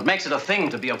 That's what makes it a thing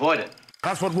to be avoided.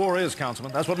 That's what war is,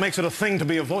 Councilman. That's what makes it a thing to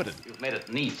be avoided. You've made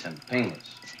it neat and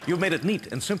painless. You've made it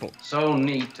neat and simple. So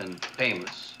neat and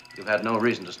painless, you've had no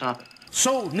reason to stop it.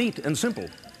 So neat and simple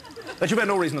that you've had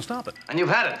no reason to stop it. And you've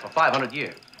had it for 500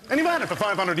 years. And you've had it for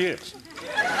 500 years.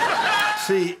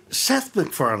 See, Seth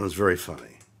MacFarlane is very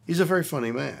funny. He's a very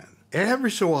funny man. And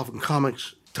every so often,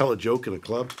 comics tell a joke in a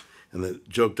club, and the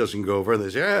joke doesn't go over, and they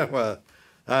say, well,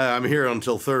 I'm here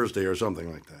until Thursday or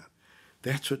something like that.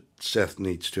 That's what Seth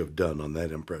needs to have done on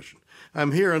that impression.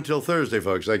 I'm here until Thursday,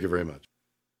 folks. Thank you very much.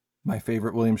 My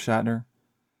favorite William Shatner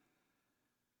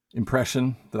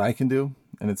impression that I can do,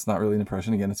 and it's not really an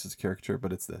impression. Again, it's just a caricature,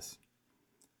 but it's this.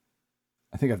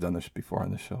 I think I've done this before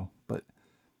on the show, but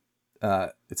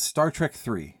it's Star Trek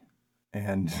 3,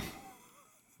 and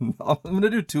I'm going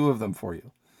to do two of them for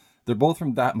you. They're both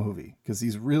from that movie, because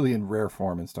he's really in rare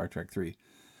form in Star Trek 3.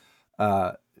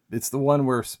 It's the one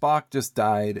where Spock just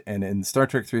died, and in Star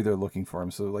Trek 3, they're looking for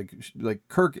him. So like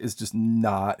Kirk is just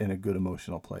not in a good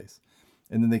emotional place.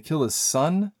 And then they kill his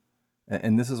son,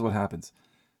 and this is what happens.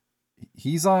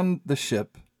 He's on the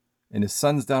ship, and his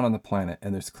son's down on the planet,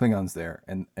 and there's Klingons there.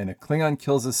 And a Klingon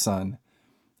kills his son,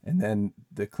 and then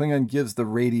the Klingon gives the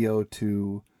radio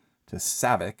to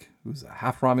Saavik, who's a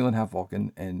half Romulan, half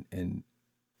Vulcan, and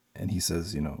he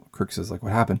says, Kirk says, like,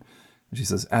 what happened? And she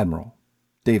says, Admiral,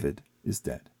 David is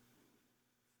dead.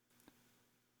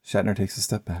 Shatner takes a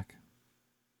step back.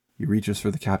 He reaches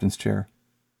for the captain's chair.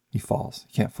 He falls.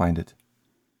 He can't find it.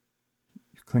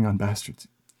 You Klingon bastards.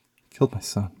 You killed my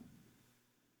son.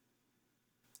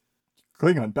 You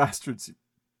Klingon bastards. You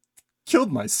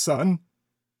killed my son.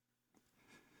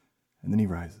 And then he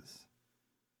rises.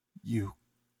 You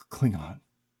Klingon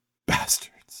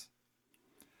bastards.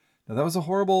 Now that was a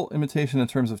horrible imitation in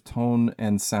terms of tone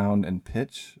and sound and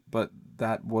pitch, but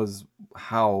that was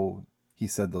how he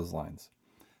said those lines.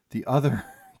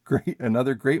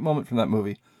 Another great moment from that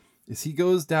movie is he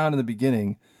goes down in the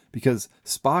beginning because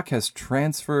Spock has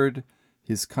transferred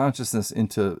his consciousness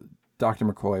into Dr.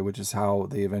 McCoy, which is how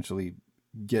they eventually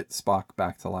get Spock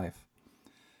back to life.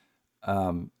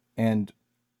 And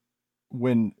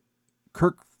when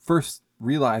Kirk first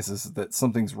realizes that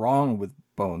something's wrong with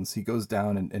Bones, he goes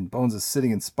down and Bones is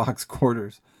sitting in Spock's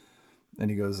quarters, and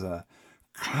he goes,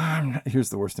 here's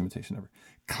the worst imitation ever.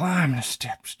 Climb the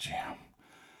steps, Jim.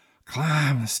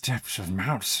 Climb the steps of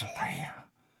Mount Seleia.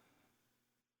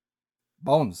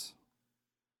 Bones.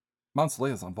 Mount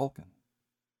Seleia's on Vulcan.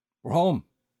 We're home.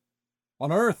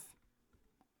 On Earth.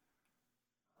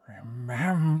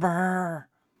 Remember.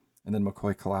 And then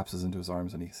McCoy collapses into his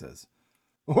arms and he says,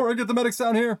 Uhura, get the medics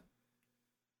down here.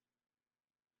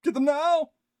 Get them now.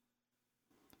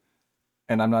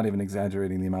 And I'm not even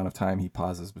exaggerating the amount of time he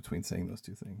pauses between saying those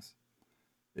two things.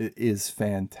 It is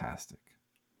fantastic.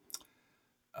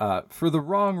 For the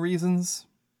wrong reasons,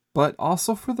 but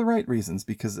also for the right reasons,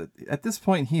 because at this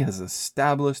point he has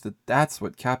established that that's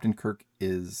what Captain Kirk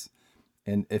is.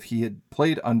 And if he had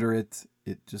played under it,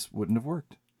 it just wouldn't have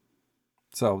worked.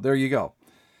 So there you go.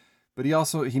 But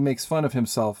he makes fun of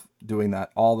himself doing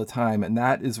that all the time. And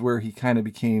that is where he kind of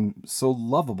became so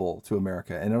lovable to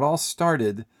America. And it all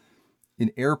started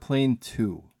in Airplane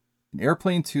 2. In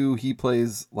Airplane 2, he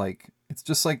plays it's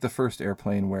just like the first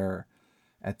Airplane, where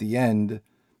at the end,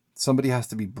 somebody has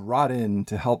to be brought in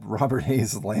to help Robert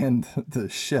Hayes land the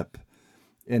ship.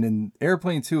 And in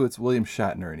Airplane 2, it's William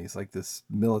Shatner, and he's like this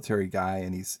military guy,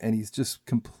 and he's just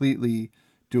completely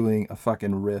doing a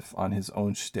fucking riff on his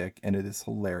own shtick, and it is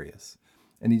hilarious.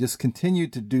 And he just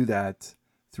continued to do that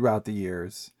throughout the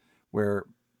years, where,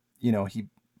 he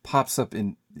pops up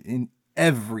in in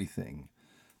everything.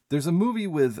 There's a movie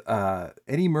with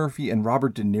Eddie Murphy and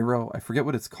Robert De Niro. I forget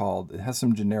what it's called. It has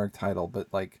some generic title, but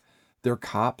like they're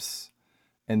cops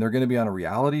and they're going to be on a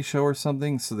reality show or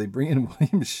something. So they bring in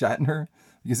William Shatner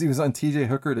because he was on TJ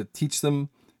Hooker to teach them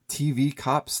TV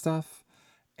cop stuff.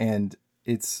 And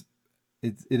it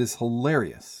is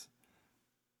hilarious.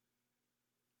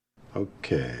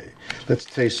 Okay, let's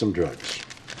taste some drugs.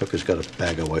 Hooker's got a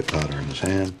bag of white powder in his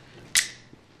hand.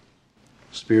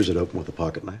 Spears it open with a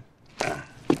pocket knife.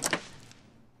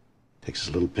 Takes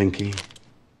his little pinky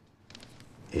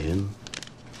in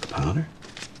the powder,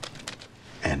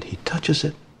 and he touches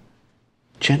it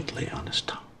gently on his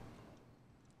tongue.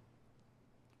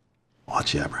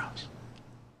 Watch the eyebrows.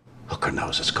 Hooker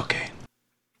knows it's cocaine.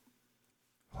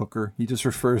 Hooker. He just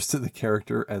refers to the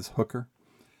character as Hooker.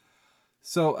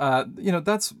 So,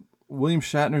 that's William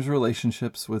Shatner's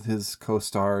relationships with his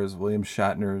co-stars. William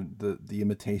Shatner, the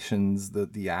imitations,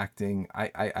 the acting.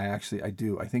 I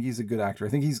do. I think he's a good actor. I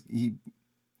think he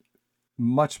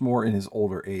much more in his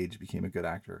older age became a good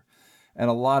actor. And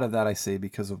a lot of that I say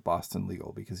because of Boston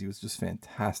Legal, because he was just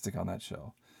fantastic on that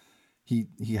show. He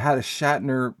had a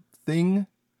Shatner thing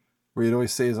where he'd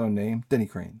always say his own name, Denny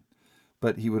Crane.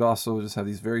 But he would also just have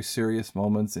these very serious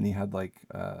moments, and he had like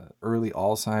early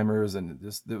Alzheimer's, and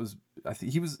I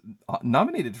think he was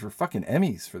nominated for fucking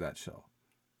Emmys for that show.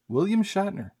 William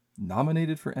Shatner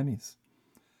nominated for Emmys.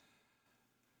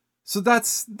 So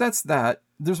that's that.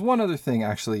 There's one other thing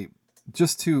actually,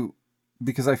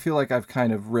 because I feel like I've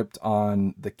kind of ripped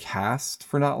on the cast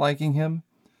for not liking him.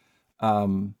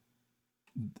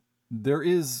 There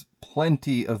is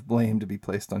plenty of blame to be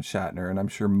placed on Shatner, and I'm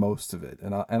sure most of it.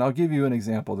 And I'll give you an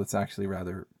example that's actually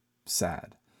rather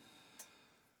sad.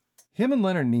 Him and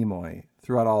Leonard Nimoy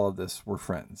throughout all of this were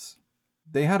friends.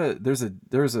 There's a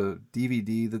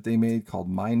DVD that they made called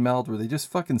Mind Meld where they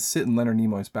just fucking sit in Leonard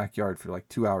Nimoy's backyard for like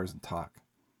 2 hours and talk.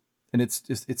 And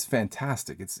it's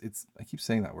fantastic. It's I keep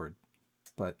saying that word,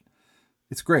 but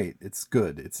it's great. It's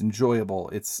good. It's enjoyable.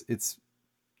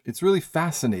 It's really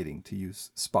fascinating, to use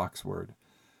Spock's word.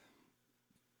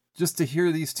 Just to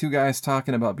hear these two guys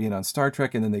talking about being on Star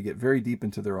Trek, and then they get very deep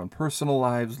into their own personal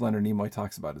lives. Leonard Nimoy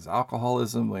talks about his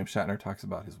alcoholism. William Shatner talks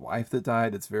about his wife that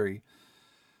died. It's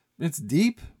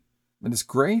deep and it's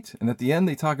great. And at the end,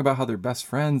 they talk about how they're best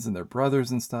friends and they're brothers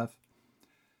and stuff.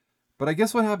 But I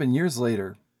guess what happened years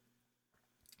later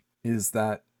is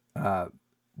that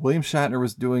William Shatner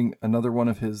was doing another one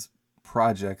of his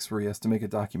projects where he has to make a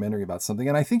documentary about something.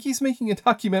 And I think he's making a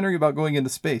documentary about going into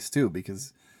space too,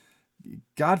 because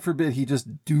God forbid he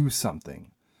just do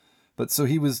something. But so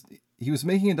he was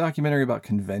making a documentary about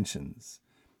conventions,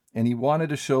 and he wanted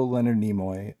to show Leonard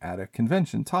Nimoy at a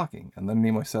convention talking. And Leonard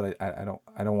Nimoy said, I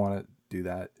don't want to do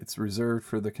that. It's reserved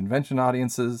for the convention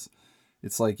audiences.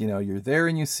 It's like, you're there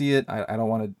and you see it. I don't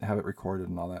want to have it recorded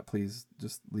and all that. Please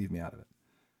just leave me out of it.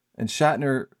 And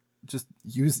Shatner just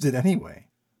used it anyway.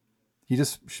 He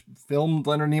just filmed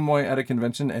Leonard Nimoy at a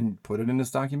convention and put it in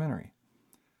his documentary.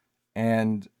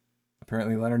 And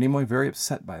apparently Leonard Nimoy very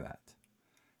upset by that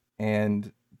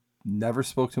and never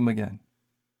spoke to him again.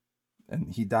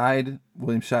 And he died.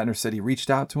 William Shatner said he reached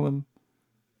out to him.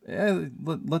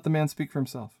 Let the man speak for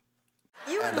himself.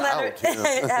 You and Leonard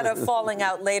had a falling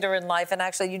out later in life, and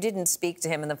actually you didn't speak to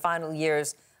him in the final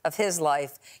years of his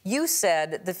life. You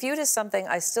said, the feud is something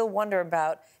I still wonder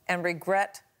about and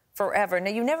regret forever.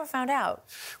 Now, you never found out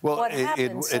what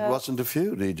happened. It wasn't a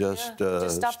feud. He just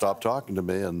stopped talking to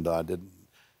me, and I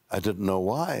didn't know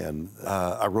why. And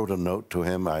I wrote a note to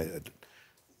him. I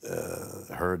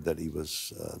heard that he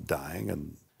was dying,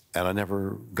 and I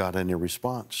never got any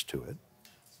response to it.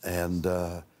 And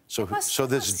so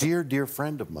this dear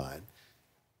friend of mine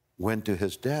went to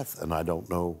his death, and I don't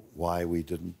know why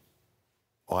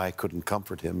I couldn't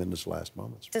comfort him in his last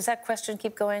moments. Does that question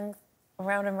keep going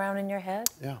around and round in your head?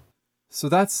 Yeah. So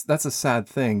that's a sad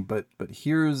thing, but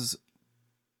here's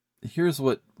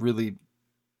what really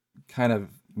kind of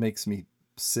makes me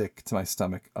sick to my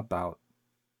stomach about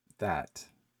that,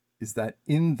 is that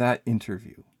in that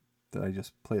interview that I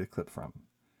just played a clip from,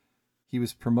 he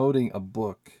was promoting a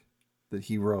book that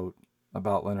he wrote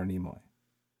about Leonard Nimoy.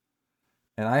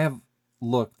 And I have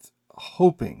looked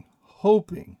hoping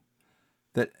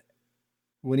that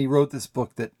when he wrote this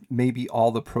book that maybe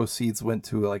all the proceeds went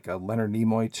to like a Leonard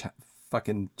Nimoy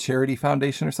fucking charity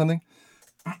foundation or something.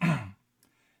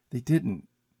 They didn't.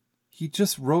 He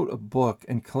just wrote a book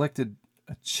and collected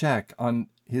a check on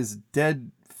his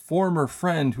dead former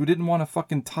friend who didn't want to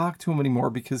fucking talk to him anymore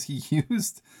because he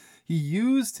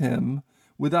used him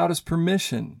without his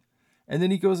permission. And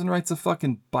then he goes and writes a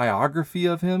fucking biography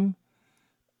of him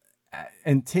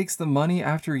and takes the money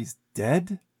after he's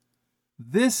dead.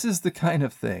 This is the kind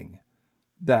of thing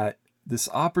that this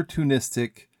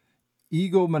opportunistic,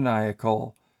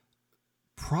 egomaniacal,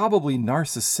 probably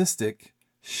narcissistic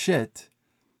shit,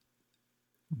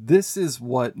 this is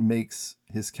what makes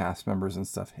his cast members and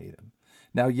stuff hate him.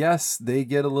 Now, yes, they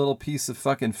get a little piece of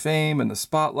fucking fame and the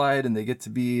spotlight, and they get to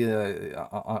be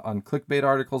on clickbait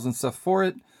articles and stuff for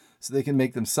it, so they can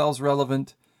make themselves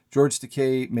relevant. George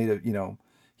Takei made a,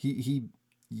 he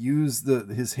used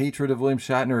his hatred of William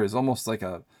Shatner as almost like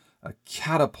a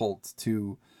catapult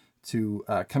to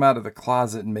come out of the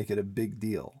closet and make it a big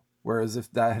deal. Whereas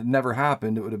if that had never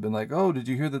happened, it would have been like, oh, did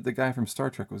you hear that the guy from Star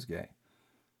Trek was gay?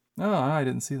 No, I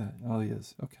didn't see that. Oh, he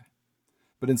is. Okay.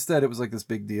 But instead, it was like this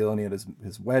big deal, and he had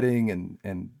his wedding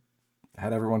and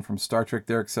had everyone from Star Trek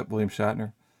there except William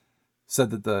Shatner. Said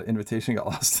that the invitation got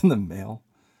lost in the mail.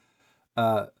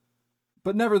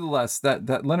 But nevertheless,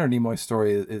 that Leonard Nimoy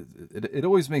story, it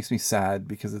always makes me sad,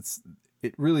 because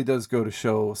it really does go to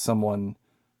show someone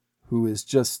who is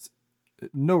just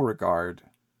no regard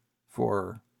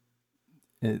for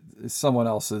someone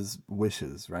else's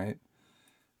wishes, right?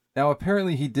 Now,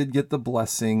 apparently he did get the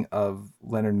blessing of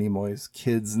Leonard Nimoy's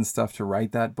kids and stuff to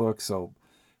write that book. So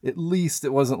at least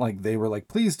it wasn't like they were like,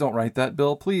 please don't write that,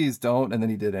 Bill, please don't. And then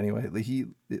he did anyway. He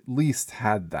at least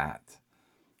had that.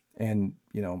 And,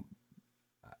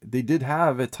 they did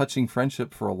have a touching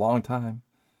friendship for a long time.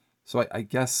 So I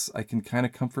guess I can kind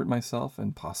of comfort myself,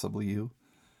 and possibly you,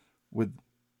 with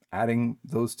adding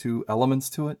those two elements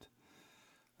to it.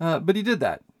 But he did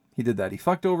that. He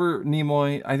fucked over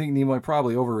Nimoy. I think Nimoy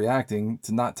probably overreacting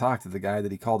to not talk to the guy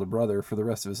that he called a brother for the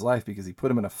rest of his life, because he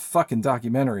put him in a fucking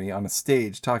documentary on a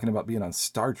stage talking about being on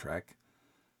Star Trek.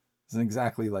 Isn't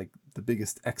exactly like the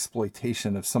biggest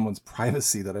exploitation of someone's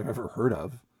privacy that I've ever heard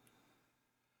of.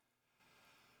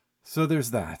 So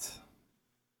there's that.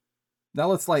 Now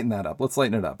let's lighten that up. Let's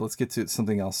lighten it up. Let's get to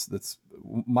something else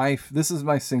this is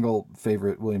my single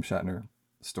favorite William Shatner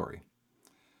story.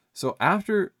 So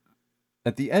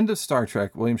at the end of Star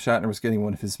Trek, William Shatner was getting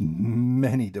one of his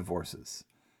many divorces.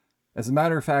 As a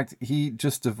matter of fact, he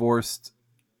just divorced,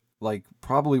 like,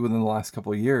 probably within the last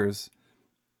couple of years,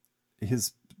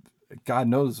 his God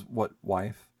knows what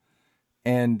wife.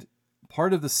 And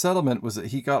part of the settlement was that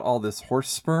he got all this horse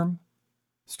sperm.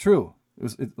 It's true. It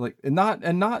was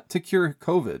not to cure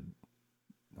COVID,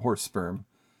 horse sperm,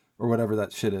 or whatever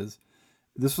that shit is.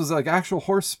 This was like actual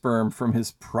horse sperm from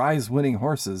his prize-winning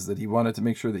horses that he wanted to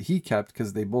make sure that he kept,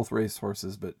 because they both raced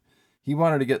horses, but he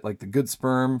wanted to get like the good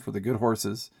sperm for the good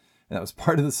horses, and that was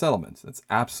part of the settlement. That's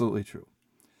absolutely true.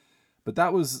 But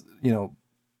that was,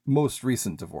 most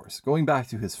recent divorce. Going back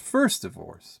to his first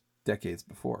divorce, decades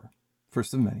before,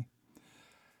 first of many,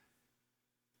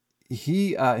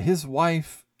 his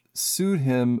wife sued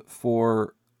him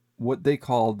for what they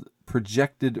called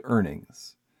projected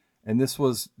earnings. And this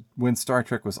was when Star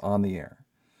Trek was on the air.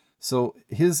 So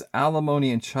his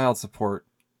alimony and child support,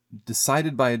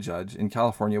 decided by a judge in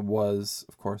California, was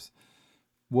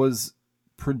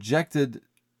projected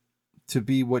to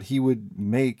be what he would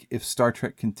make if Star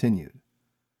Trek continued.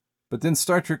 But then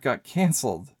Star Trek got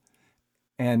canceled,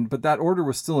 but that order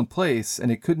was still in place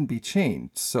and it couldn't be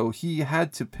changed. So he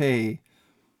had to pay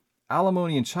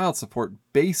alimony and child support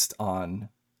based on,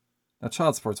 now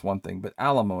child support's one thing, but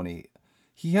alimony,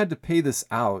 he had to pay this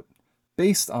out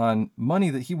based on money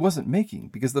that he wasn't making,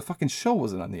 because the fucking show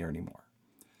wasn't on the air anymore.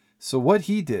 So what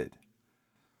he did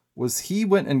was he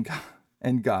went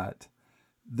and got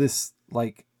this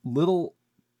like little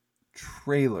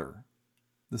trailer,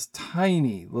 this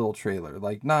tiny little trailer,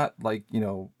 like not like,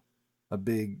 a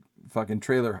big fucking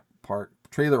trailer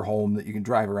home that you can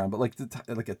drive around, but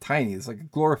like a tiny, it's like a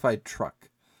glorified truck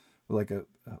with like a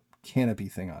canopy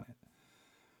thing on it.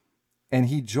 And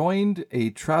he joined a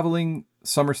traveling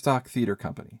summer stock theater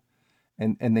company.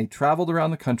 And they traveled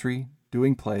around the country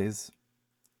doing plays.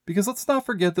 Because let's not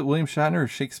forget that William Shatner is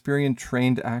a Shakespearean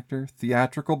trained actor,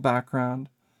 theatrical background,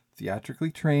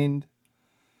 theatrically trained.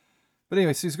 But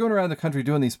anyway, so he's going around the country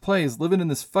doing these plays, living in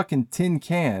this fucking tin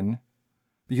can,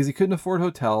 because he couldn't afford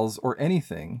hotels or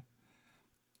anything,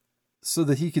 so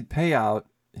that he could pay out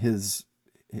his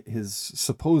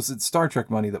supposed Star Trek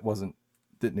money that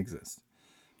didn't exist.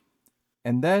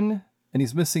 And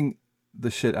he's missing the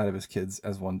shit out of his kids,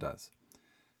 as one does.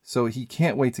 So he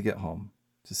can't wait to get home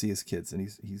to see his kids. And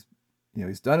he's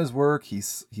done his work.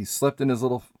 He's slept in his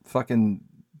little fucking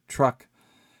truck,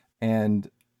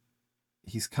 and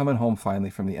he's coming home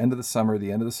finally from the end of the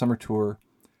summer tour,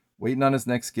 waiting on his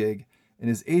next gig. And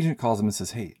his agent calls him and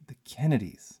says, "Hey, the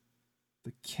Kennedys.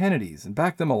 And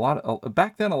back then a lot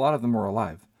of them were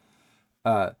alive.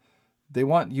 They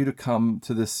want you to come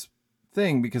to this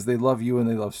thing because they love you and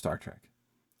they love Star Trek.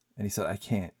 And he said, I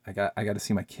can't. I got to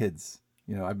see my kids.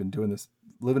 You know, I've been doing this,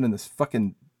 living in this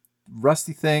fucking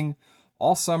rusty thing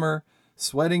all summer,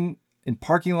 sweating in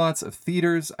parking lots of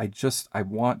theaters. I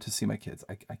want to see my kids.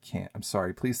 I can't. I'm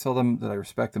sorry. Please tell them that I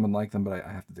respect them and like them, but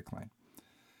I have to decline.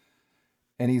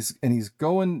 And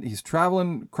he's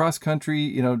traveling cross country,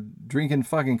 you know, drinking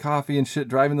fucking coffee and shit,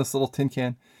 driving this little tin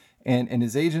can. And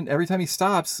his agent, every time he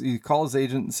stops, he calls his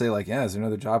agent and say like, yeah, is there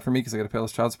another job for me? Because I got to pay all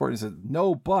this child support. And he said,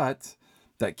 no, but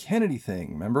that Kennedy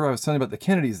thing. Remember, I was telling you about the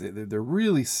Kennedys. They're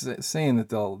really saying that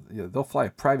they'll fly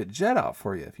a private jet out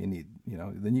for you if you need, you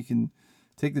know, then you can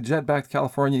take the jet back to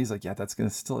California. He's like, yeah, it's going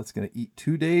to eat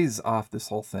 2 days off this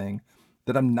whole thing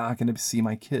that I'm not going to see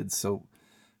my kids. So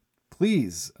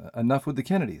please, enough with the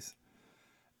Kennedys.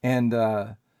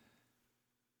 And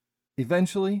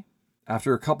eventually,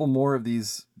 after a couple more of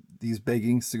these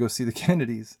beggings to go see the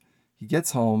Kennedys, he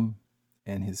gets home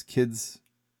and his kids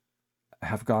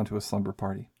have gone to a slumber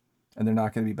party and they're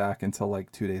not going to be back until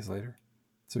like 2 days later.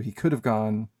 So he could have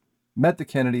gone, met the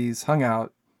Kennedys, hung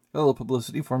out, a little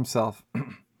publicity for himself.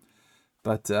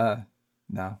 But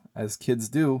no, as kids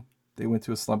do, they went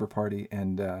to a slumber party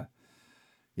and,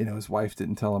 you know, his wife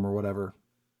didn't tell him or whatever,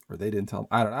 or they didn't tell him.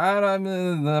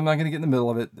 I'm not going to get in the middle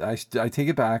of it. I take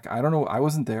it back. I don't know. I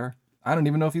wasn't there. I don't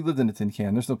even know if he lived in a tin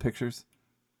can. There's no pictures.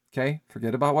 Okay?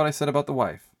 Forget about what I said about the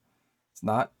wife. It's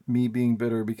not me being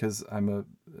bitter because I'm a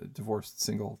divorced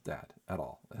single dad at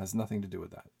all. It has nothing to do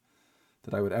with that.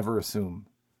 That I would ever assume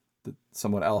that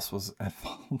someone else was at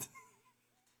fault.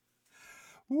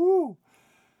 Woo!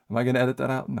 Am I going to edit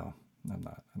that out? No, I'm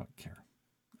not. I don't care.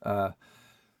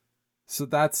 So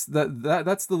that's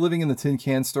the living in the tin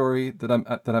can story that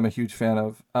I'm a huge fan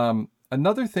of.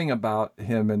 Another thing about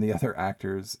him and the other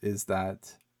actors is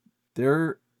that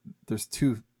there's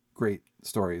 2 great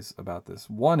stories about this.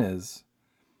 One is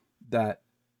that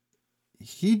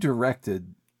he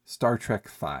directed Star Trek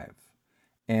V,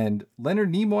 and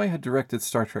Leonard Nimoy had directed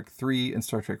Star Trek 3 and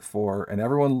Star Trek 4, and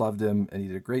everyone loved him, and he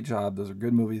did a great job. Those are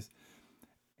good movies.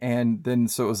 And then,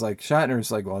 so it was like,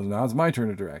 Shatner's like, well, now it's my turn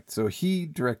to direct. So he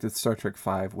directed Star Trek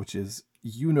V, which is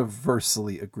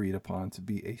universally agreed upon to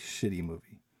be a shitty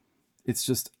movie. It's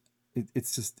just,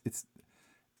 the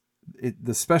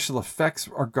special effects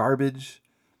are garbage.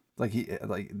 Like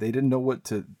they didn't know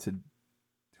what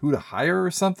who to hire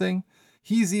or something.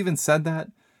 He's even said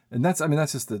that. And that's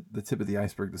just the tip of the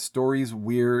iceberg. The story's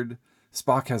weird.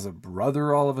 Spock has a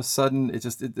brother all of a sudden.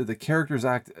 The characters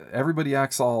everybody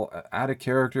acts all out of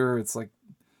character. It's like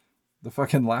the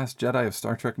fucking Last Jedi of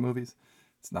Star Trek movies.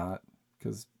 It's not,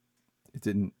 because it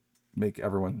didn't make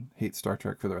everyone hate Star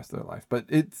Trek for the rest of their life. But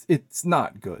it's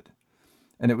not good.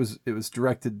 And it was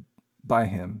directed by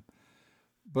him.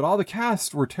 But all the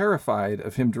cast were terrified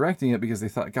of him directing it because they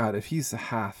thought, God, if he's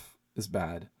half as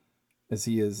bad as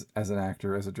he is as an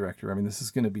actor, as a director, I mean, this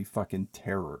is going to be fucking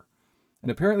terror. And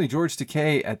apparently George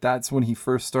Takei, that's when he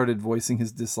first started voicing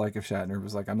his dislike of Shatner,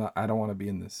 was like, I don't want to be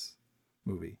in this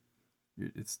movie.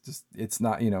 It's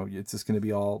not, you know, it's just going to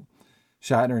be all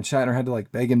Shatner, and Shatner had to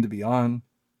like beg him to be on.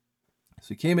 So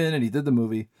he came in and he did the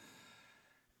movie.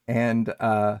 And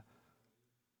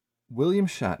William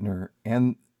Shatner,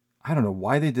 and I don't know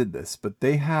why they did this, but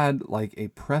they had like a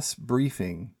press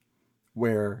briefing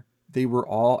where they were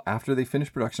all, after they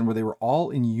finished production, where they were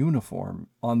all in uniform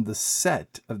on the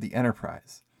set of the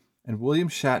Enterprise. And William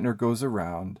Shatner goes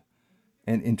around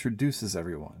and introduces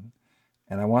everyone.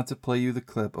 And I want to play you the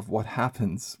clip of what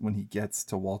happens when he gets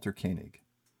to Walter Koenig.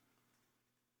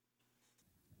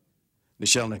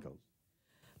 Nichelle Nichols.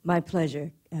 My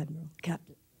pleasure, Admiral,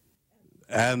 Captain.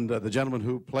 And the gentleman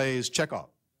who plays Chekhov.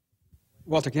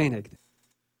 Walter Koenig.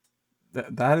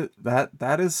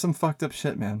 That is some fucked up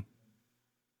shit, man.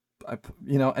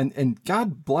 And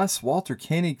God bless Walter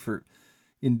Koenig for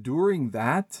enduring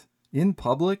that in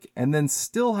public and then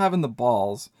still having the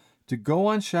balls to go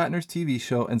on Shatner's TV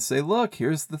show and say, look,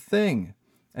 here's the thing.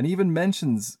 And even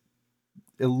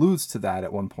alludes to that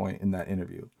at one point in that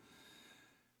interview.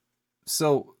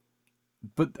 So,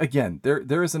 but again,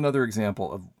 there is another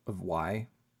example of why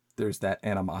there's that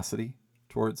animosity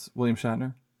towards William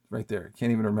Shatner right there.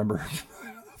 Can't even remember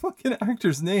fucking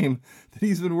actor's name that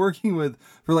he's been working with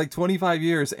for like 25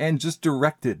 years and just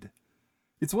directed.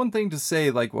 It's one thing to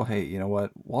say like, well, hey, you know what?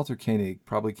 Walter Koenig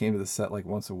probably came to the set like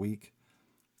once a week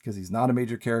because he's not a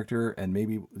major character, and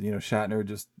maybe, you know,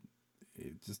 Shatner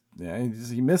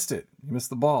he missed it. He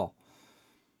missed the ball.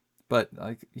 But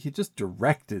like, he just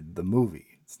directed the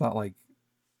movie. It's not like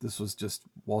this was just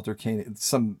Walter Koenig,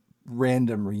 some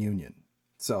random reunion.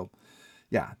 So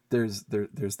yeah, there's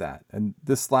that. And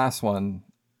this last one,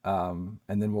 and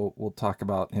then we'll talk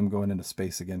about him going into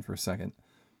space again for a second.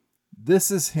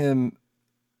 This is him.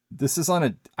 This is on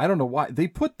a, I don't know why they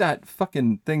put that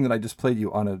fucking thing that I just played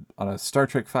you on a Star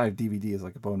Trek V DVD as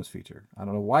like a bonus feature. I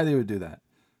don't know why they would do that.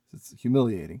 It's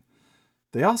humiliating.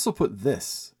 They also put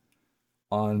this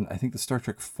on, I think, the Star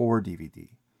Trek IV DVD.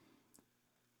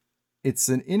 It's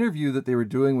an interview that they were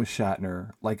doing with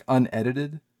Shatner, like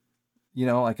unedited. You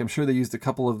know, like I'm sure they used a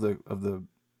couple of the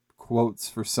quotes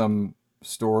for some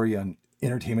story on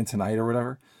Entertainment Tonight or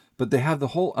whatever. But they have the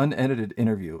whole unedited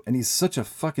interview, and he's such a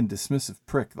fucking dismissive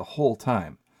prick the whole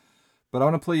time. But I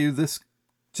want to play you this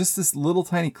little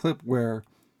tiny clip where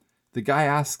the guy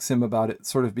asks him about it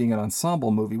sort of being an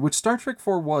ensemble movie, which Star Trek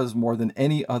IV was more than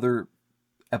any other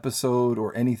episode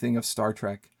or anything of Star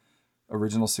Trek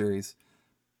original series.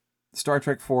 Star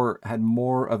Trek IV had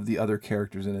more of the other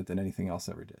characters in it than anything else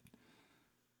ever did.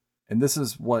 And this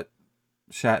is what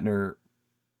Shatner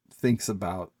thinks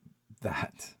about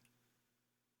that.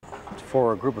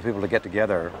 For a group of people to get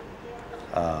together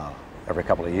every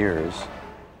couple of years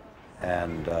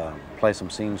and play some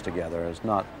scenes together is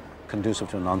not conducive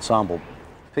to an ensemble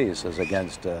piece as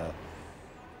against the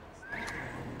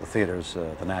theaters,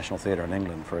 the National Theatre in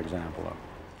England, for example,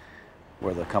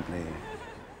 where the company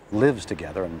lives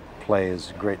together and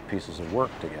plays great pieces of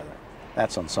work together.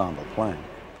 That's ensemble playing.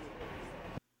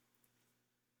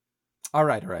 All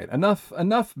right.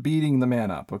 Enough beating the man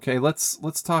up. Okay, let's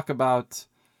talk about.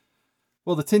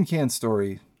 Well, the tin can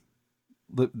story,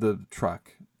 the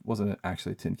truck wasn't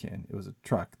actually a tin can. It was a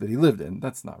truck that he lived in.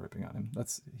 That's not ripping on him.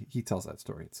 He tells that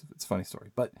story. It's a funny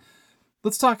story. But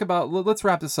let's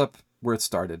wrap this up where it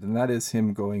started, and that is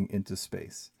him going into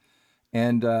space.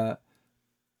 And I'm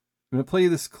going to play you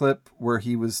this clip where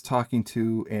he was talking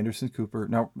to Anderson Cooper.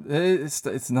 Now,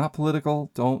 it's not political.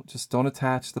 Don't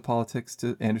attach the politics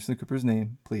to Anderson Cooper's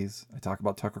name, please. I talk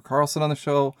about Tucker Carlson on the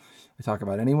show. I talk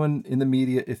about anyone in the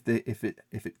media if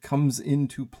it comes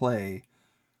into play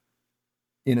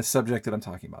in a subject that I'm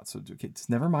talking about. So just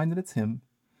never mind that it's him.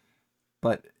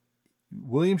 But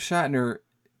William Shatner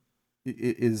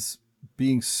is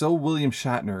being so William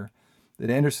Shatner that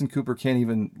Anderson Cooper can't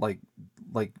even like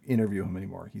interview him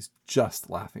anymore. He's just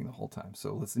laughing the whole time.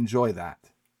 So let's enjoy that.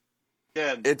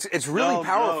 Yeah, it's really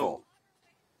powerful.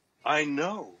 No. I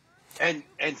know. And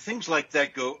things like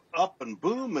that go up and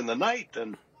boom in the night,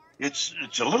 and it's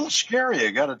a little scary,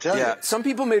 I got to tell you. Yeah, some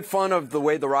people made fun of the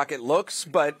way the rocket looks,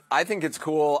 but I think it's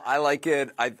cool. I like it.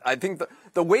 I think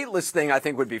the weightless thing I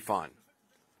think would be fun.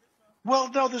 Well,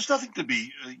 no, there's nothing to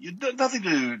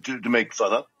make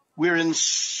fun of. We're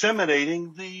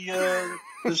inseminating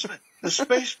the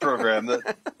space program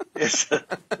that is.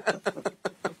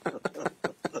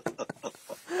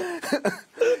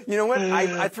 You know what?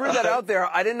 I threw that out there.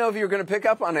 I didn't know if you were going to pick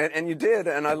up on it, and you did,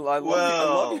 and I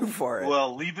love you for it.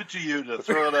 Well, leave it to you to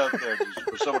throw it out there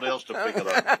for someone else to pick it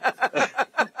up.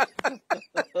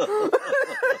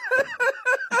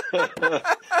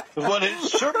 But it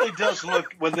certainly does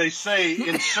look, when they say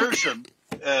insertion,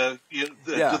 do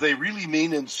they really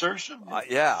mean insertion?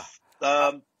 Yeah.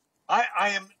 I'm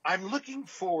looking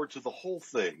forward to the whole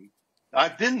thing.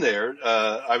 I've been there.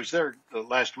 I was there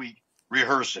last week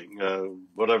rehearsing,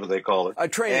 whatever they call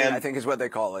it. Training, I think, is what they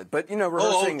call it. But,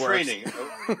 rehearsing works. Training.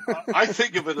 I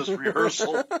think of it as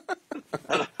rehearsal.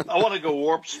 I want to go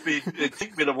warp speed. They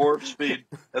take me to warp speed,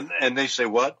 and they say,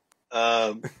 what?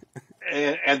 And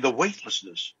the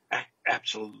weightlessness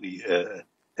absolutely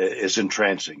is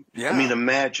entrancing. Yeah. I mean,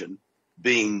 imagine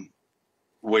being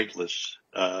weightless,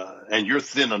 and you're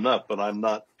thin enough, but I'm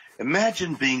not.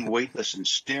 Imagine being weightless and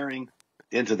staring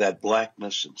into that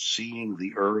blackness and seeing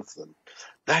the earth, and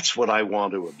that's what I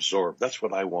want to absorb. That's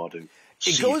what I want to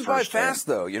see. It goes by firsthand. fast,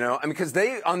 though, because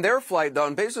they, on their flight, though,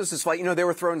 on Bezos' flight, they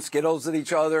were throwing Skittles at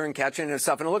each other and catching and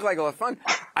stuff, and it looked like a lot of fun.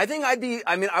 I think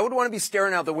I would want to be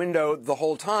staring out the window the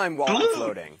whole time while I'm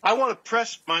floating. I want to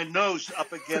press my nose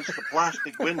up against the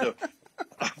plastic window.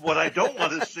 What I don't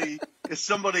want to see is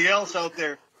somebody else out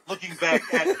there looking back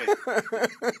at me.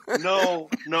 No,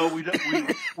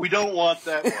 we don't want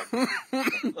that one.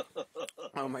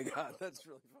 Oh my God, that's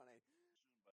really funny.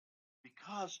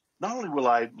 Because not only will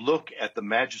I look at the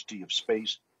majesty of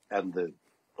space and the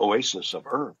oasis of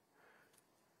Earth,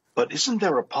 but isn't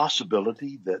there a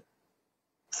possibility that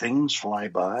things fly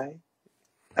by,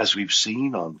 as we've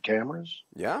seen on cameras?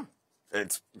 Yeah.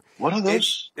 What are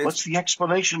those? What's the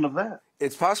explanation of that?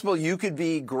 It's possible you could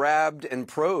be grabbed and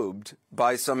probed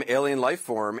by some alien life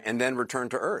form and then return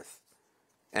to Earth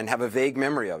and have a vague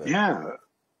memory of it.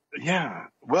 Yeah.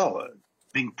 Well,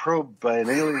 being probed by an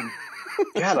alien.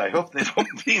 God, I hope they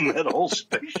don't mean that whole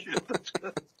spaceship.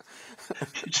 You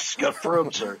just got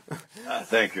probed, sir.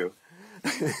 Thank you.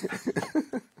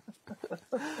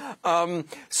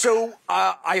 So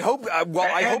I hope.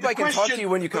 I hope I can talk to you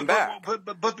when you come back.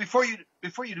 But before you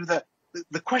do that,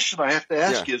 the question I have to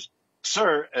ask is,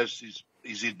 sir, as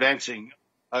he's advancing,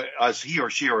 as he or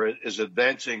she is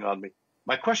advancing on me,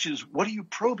 my question is, what are you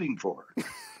probing for?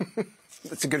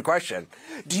 That's a good question.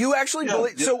 Do you actually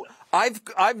believe? Yeah. So I've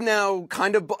now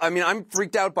kind of. I mean, I'm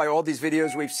freaked out by all these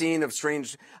videos we've seen of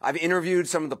strange. I've interviewed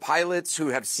some of the pilots who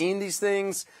have seen these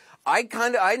things. I'm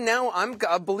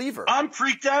a believer. I'm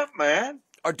freaked out, man.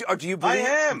 Do you believe? I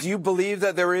am. Do you believe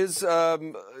that there is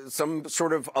some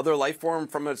sort of other life form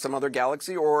from some other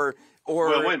galaxy, or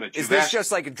well, wait a minute. Is this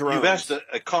just like a drone?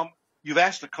 You've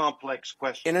asked a complex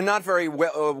question in a not very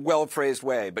well phrased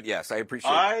way, but yes, I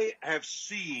appreciate it. I have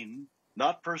seen,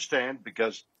 not firsthand,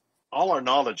 because all our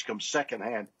knowledge comes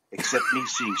secondhand, except me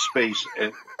seeing space.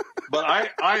 But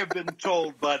I have been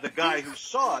told by the guy who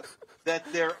saw it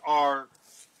that there are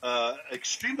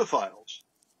extremophiles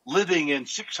living in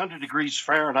 600 degrees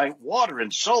Fahrenheit water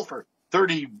and sulfur,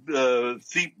 30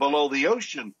 feet below the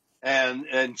ocean, and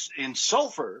in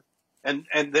sulfur, and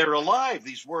they're alive,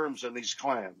 these worms and these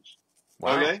clams.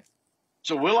 Wow. Okay?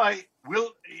 So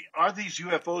are these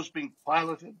UFOs being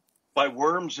piloted by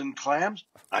worms and clams?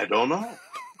 I don't know.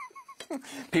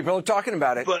 People are talking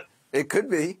about it. But it could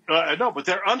be. I know, but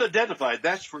they're unidentified,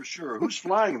 that's for sure. Who's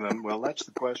flying them? Well, that's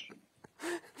the question.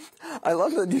 I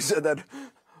love that you said that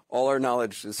all our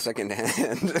knowledge is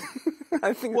secondhand.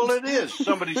 I think. Well, it is.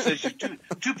 Somebody says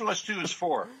 2 plus 2 is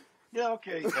 4. Yeah,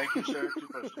 okay. Thank you, sir. 2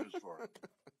 plus 2 is 4.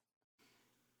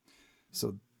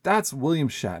 So that's William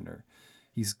Shatner.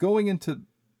 He's going into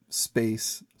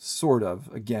space, sort of.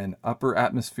 Again, upper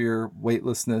atmosphere,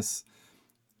 weightlessness.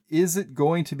 Is it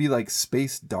going to be like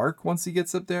space dark once he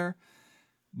gets up there?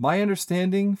 My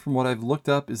understanding from what I've looked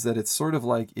up is that it's sort of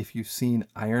like if you've seen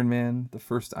Iron Man, the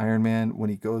first Iron Man, when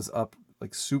he goes up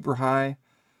like super high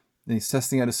and he's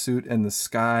testing out a suit and the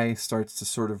sky starts to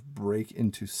sort of break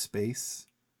into space.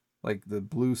 Like the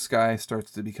blue sky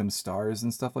starts to become stars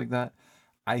and stuff like that.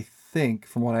 I think,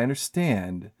 from what I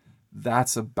understand,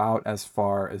 that's about as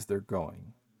far as they're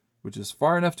going, which is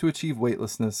far enough to achieve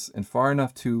weightlessness and far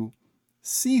enough to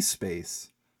see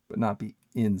space, but not be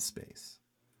in space.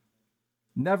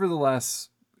 Nevertheless,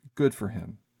 good for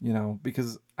him,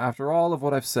 because after all of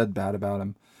what I've said bad about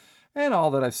him and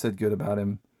all that I've said good about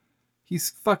him, he's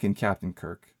fucking Captain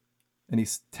Kirk, and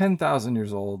he's 10,000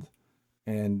 years old,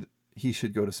 and he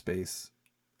should go to space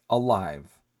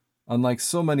alive, unlike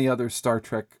so many other Star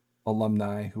Trek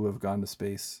alumni who have gone to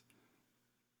space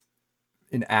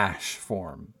in ash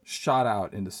form, shot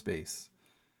out into space.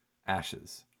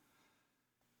 Ashes.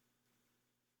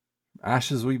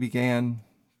 Ashes we began,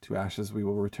 to ashes we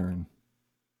will return,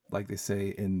 like they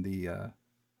say in the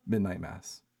Midnight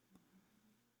Mass.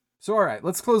 So, all right,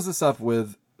 let's close this up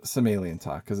with some alien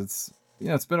talk, because it's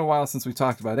been a while since we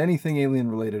talked about anything alien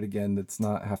related again that's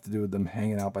not have to do with them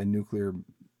hanging out by nuclear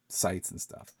sites and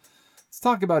stuff. Let's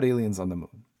talk about aliens on the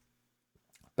moon.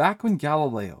 Back when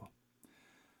Galileo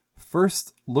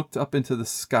first looked up into the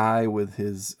sky with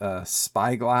his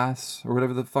spyglass, or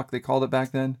whatever the fuck they called it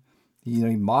back then, he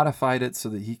modified it so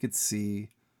that he could see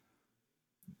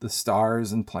the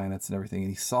stars and planets and everything, and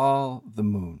he saw the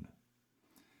moon.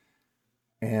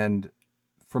 And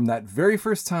from that very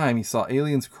first time, he saw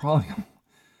aliens crawling.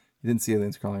 He didn't see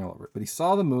aliens crawling all over it, but he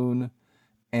saw the moon,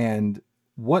 and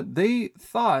what they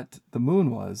thought the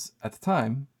moon was at the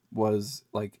time was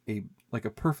like a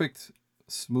perfect,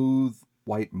 smooth,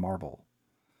 white marble.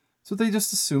 So they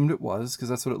just assumed it was, because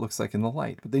that's what it looks like in the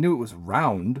light. But they knew it was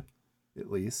round, at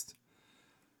least.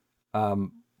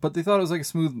 But they thought it was like a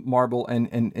smooth marble,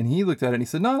 and he looked at it and he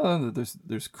said, no,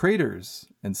 there's craters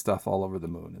and stuff all over the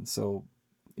moon. And so,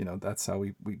 that's how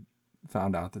we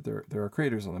found out that there are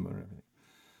craters on the moon and everything.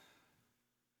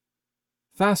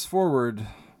 Fast forward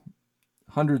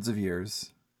hundreds of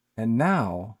years, and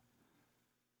now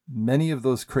many of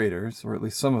those craters, or at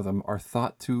least some of them, are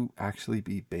thought to actually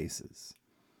be bases.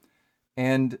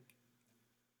 And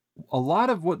a lot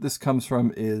of what this comes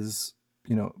from is,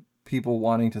 people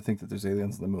wanting to think that there's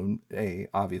aliens on the moon.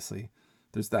 Obviously,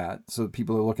 there's that. So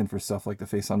people are looking for stuff like the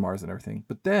face on Mars and everything.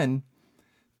 But then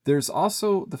there's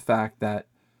also the fact that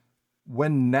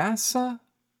when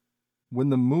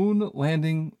the moon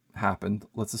landing happened,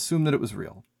 let's assume that it was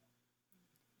real.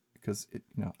 Because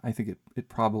I think it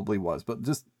probably was. But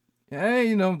just,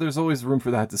 there's always room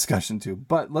for that discussion too.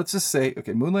 But let's just say,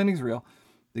 okay, moon landing's real.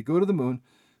 They go to the moon,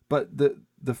 but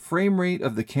the frame rate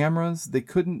of the cameras, they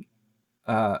couldn't.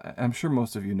 I'm sure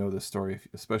most of you know this story,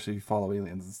 especially if you follow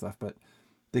aliens and stuff, but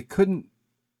they couldn't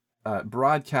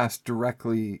broadcast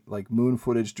directly, like moon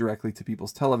footage directly to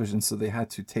people's television. So they had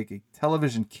to take a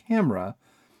television camera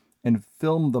and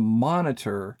film the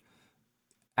monitor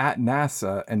at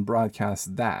NASA and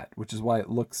broadcast that, which is why it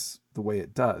looks the way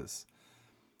it does.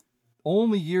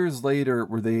 Only years later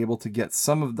were they able to get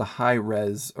some of the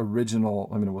high-res original,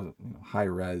 I mean, it wasn't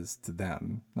high-res to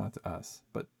them, not to us,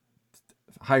 but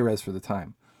high-res for the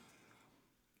time,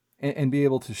 and be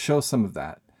able to show some of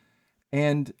that.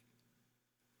 And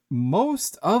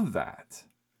most of that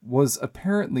was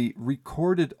apparently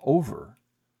recorded over.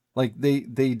 Like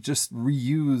they just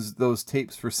reused those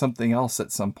tapes for something else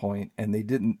at some point, and they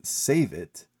didn't save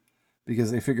it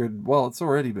because they figured, well, it's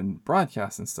already been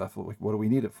broadcast and stuff. Like, what do we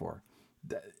need it for?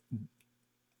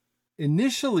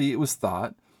 Initially, it was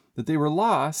thought that they were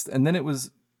lost, and then it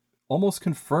was almost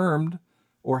confirmed,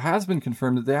 or has been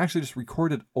confirmed, that they actually just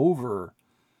recorded over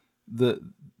the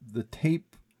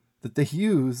tape that they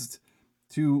used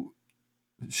to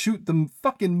shoot the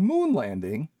fucking moon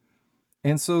landing.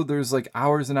 And so there's like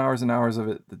hours and hours and hours of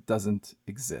it that doesn't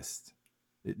exist.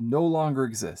 It no longer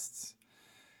exists.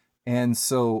 And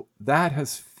so that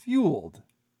has fueled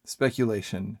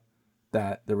speculation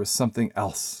that there was something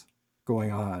else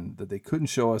going on that they couldn't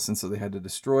show us, and so they had to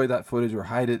destroy that footage or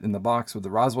hide it in the box with the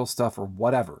Roswell stuff or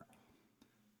whatever.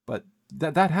 But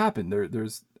that happened.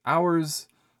 There's hours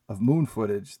of moon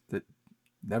footage that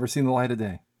never seen the light of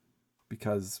day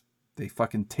because they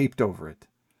fucking taped over it.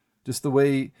 Just the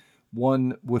way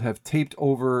one would have taped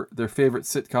over their favorite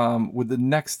sitcom with the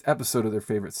next episode of their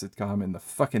favorite sitcom in the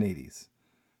fucking 80s.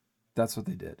 That's what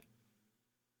they did.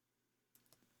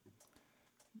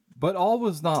 But all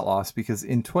was not lost, because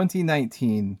in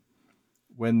 2019,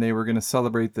 when they were going to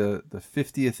celebrate the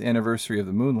 50th anniversary of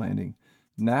the moon landing,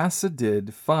 NASA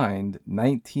did find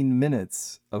 19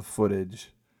 minutes of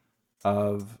footage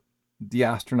of the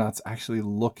astronauts actually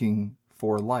looking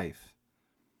for life.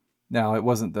 Now, it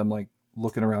wasn't them like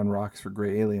looking around rocks for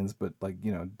gray aliens, but like,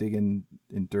 you know, digging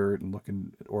in dirt and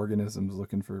looking at organisms,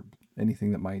 looking for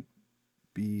anything that might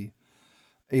be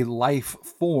a life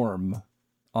form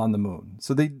on the moon.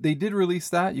 So they did release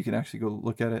that. You can actually go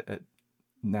look at it at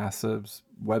NASA's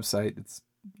website. It's,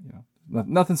 you know,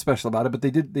 nothing special about it, but they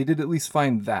did at least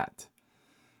find that.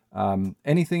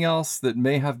 Anything else that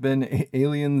may have been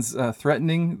aliens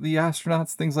threatening the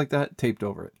astronauts, things like that, taped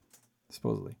over it,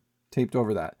 supposedly taped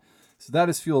over that. So that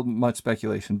has fueled much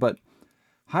speculation. But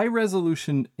high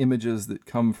resolution images that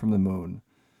come from the moon,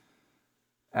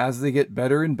 as they get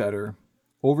better and better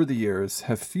over the years,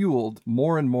 have fueled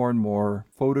more and more and more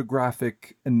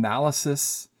photographic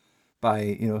analysis by,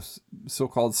 you know,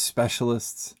 so-called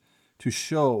specialists to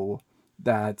show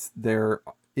that there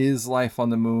is life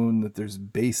on the moon, that there's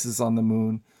bases on the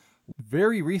moon.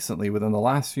 Very recently, within the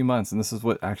last few months, and this is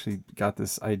what actually got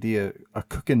this idea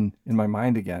cooking in my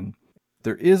mind again,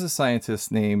 there is a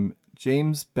scientist named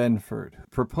James Benford who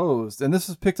proposed, and this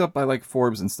was picked up by like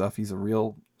Forbes and stuff. He's a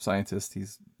real scientist.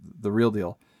 He's the real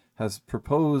deal. Has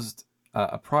proposed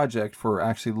a project for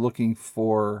actually looking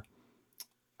for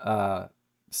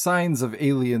signs of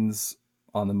aliens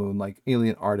on the moon, like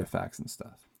alien artifacts and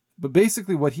stuff. But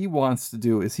basically what he wants to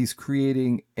do is he's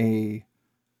creating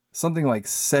something like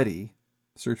SETI,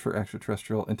 Search for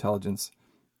Extraterrestrial Intelligence,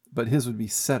 but his would be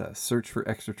SETA, Search for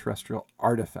Extraterrestrial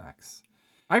Artifacts.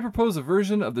 I propose a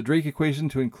version of the Drake equation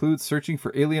to include searching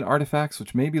for alien artifacts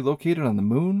which may be located on the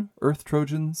moon, Earth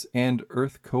Trojans, and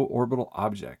Earth co-orbital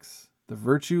objects. The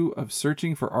virtue of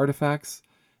searching for artifacts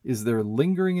is their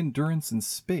lingering endurance in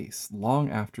space long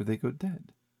after they go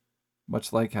dead.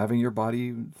 Much like having your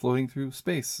body floating through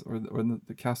space, or the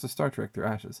cast of Star Trek, their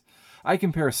ashes. I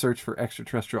compare a search for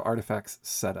extraterrestrial artifacts,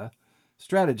 SETA,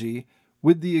 strategy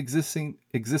with the existing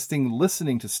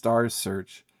listening to stars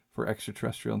search for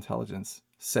extraterrestrial intelligence,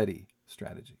 SETI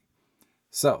strategy.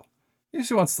 So, he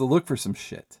just wants to look for some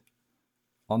shit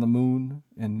on the moon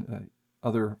and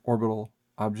other orbital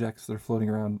objects that are floating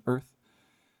around Earth.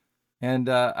 And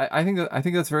I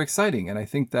think that's very exciting. And I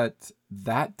think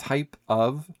that type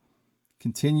of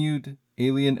continued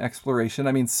alien exploration,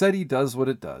 I mean, SETI does what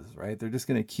it does, right? They're just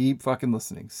going to keep fucking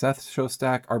listening. Seth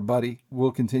Shostak, our buddy,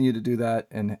 will continue to do that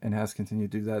and has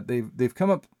continued to do that. They've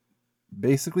come up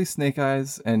basically snake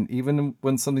eyes, and even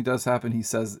when something does happen, he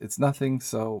says it's nothing.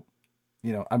 So,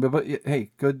 you know, but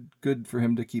hey, good for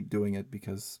him to keep doing it,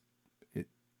 because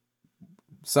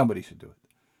somebody should do it.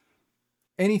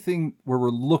 Anything where we're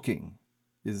looking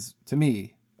is, to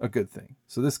me, a good thing.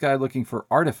 So this guy looking for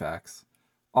artifacts,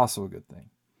 also a good thing.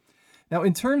 Now,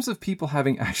 in terms of people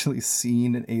having actually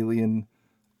seen an alien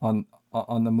on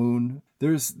the moon,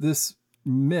 there's this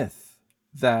myth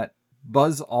that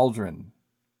Buzz Aldrin,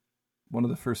 one of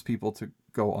the first people to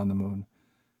go on the moon,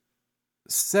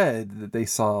 said that they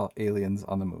saw aliens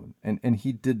on the moon, and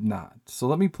he did not. So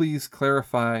let me please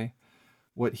clarify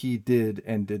what he did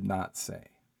and did not say.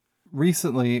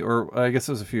 Recently, or I guess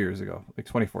it was a few years ago, like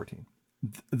 2014,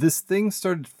 this thing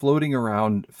started floating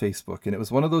around Facebook, and it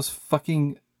was one of those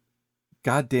fucking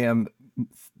goddamn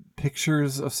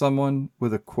pictures of someone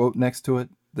with a quote next to it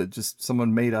that just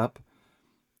someone made up.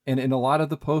 And in a lot of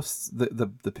the posts,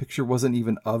 the picture wasn't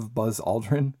even of Buzz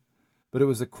Aldrin, but it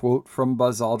was a quote from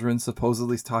Buzz Aldrin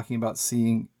supposedly talking about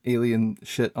seeing alien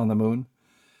shit on the moon.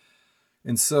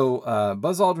 And so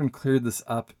Buzz Aldrin cleared this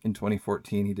up in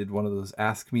 2014. He did one of those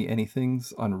Ask Me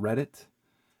Anythings on Reddit.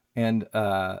 And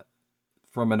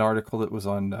from an article that was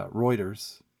on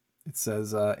Reuters, it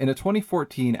says, in a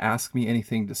 2014 Ask Me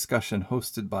Anything discussion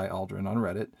hosted by Aldrin on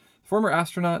Reddit, former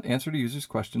astronaut answered a user's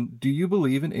question, "Do you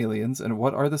believe in aliens, and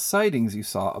what are the sightings you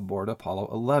saw aboard Apollo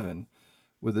 11?"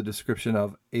 with a description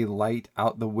of a light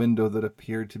out the window that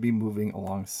appeared to be moving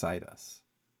alongside us.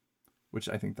 Which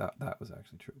I think that was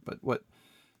actually true. But what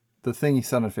the thing he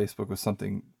said on Facebook was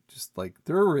something just like,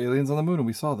 there were aliens on the moon and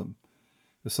we saw them.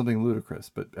 It was something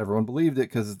ludicrous, but everyone believed it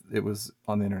because it was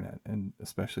on the internet, and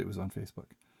especially it was on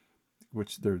Facebook,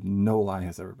 which no lie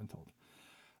has ever been told.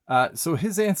 So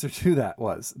his answer to that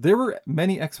was, there were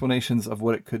many explanations of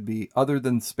what it could be other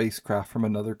than spacecraft from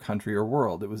another country or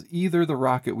world. It was either the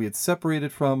rocket we had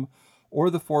separated from, or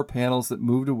the 4 panels that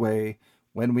moved away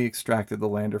when we extracted the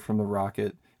lander from the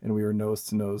rocket and we were nose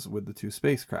to nose with the 2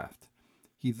 spacecraft.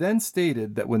 He then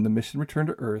stated that when the mission returned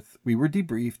to Earth, we were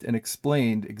debriefed and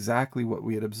explained exactly what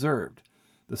we had observed.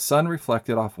 The sun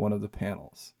reflected off one of the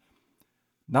panels.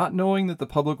 Not knowing that the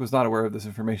public was not aware of this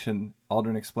information,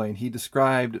 Aldrin explained, he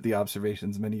described the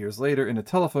observations many years later in a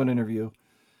telephone interview.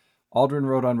 Aldrin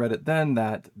wrote on Reddit then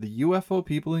that the UFO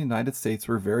people in the United States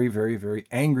were very, very, very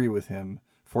angry with him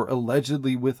for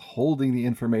allegedly withholding the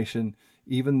information,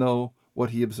 even though what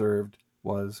he observed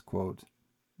was, quote,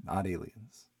 not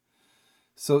aliens.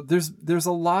 So there's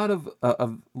a lot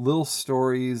of little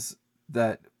stories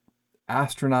that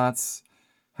astronauts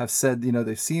have said,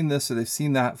 they've seen this or they've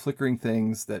seen that, flickering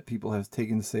things that people have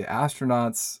taken to say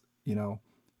astronauts,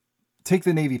 take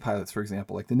the Navy pilots, for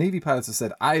example. Like the Navy pilots have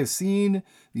said, I have seen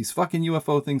these fucking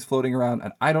UFO things floating around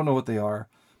and I don't know what they are.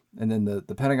 And then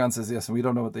the Pentagon says, yes, and we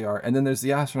don't know what they are. And then there's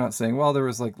the astronauts saying, well, there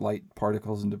was like light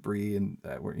particles and debris and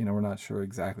we're not sure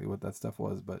exactly what that stuff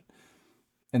was.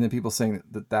 And then people saying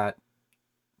that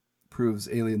proves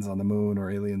aliens on the moon or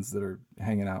aliens that are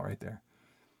hanging out right there,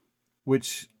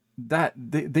 which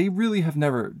they really have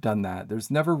never done that. There's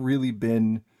never really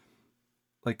been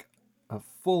like a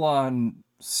full-on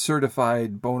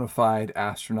certified bona fide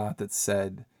astronaut that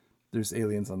said there's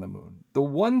aliens on the moon. The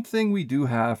one thing we do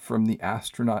have from the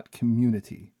astronaut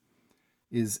community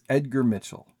is Edgar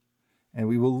Mitchell, and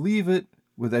we will leave it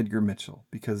with Edgar Mitchell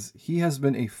because he has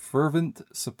been a fervent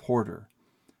supporter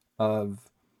of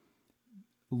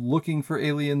looking for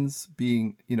aliens,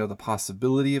 being, the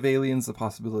possibility of aliens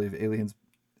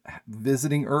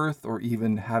visiting Earth or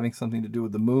even having something to do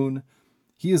with the moon.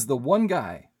 He is the one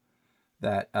guy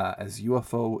that, as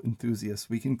UFO enthusiasts,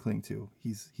 we can cling to.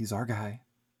 He's our guy,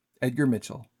 Edgar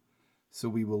Mitchell. So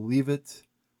we will leave it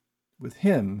with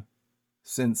him,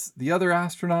 since the other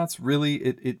astronauts really,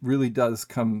 it really does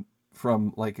come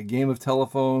from like a game of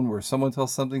telephone where someone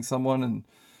tells someone, and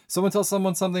someone tells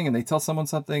someone something, and they tell someone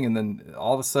something, and then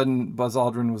all of a sudden Buzz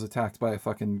Aldrin was attacked by a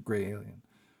fucking gray alien.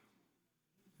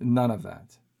 None of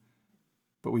that.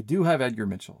 But we do have Edgar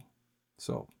Mitchell.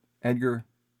 So, Edgar,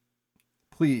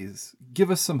 please give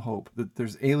us some hope that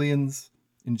there's aliens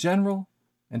in general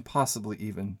and possibly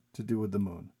even to do with the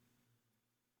moon.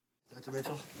 Dr.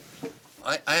 Mitchell?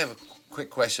 I have a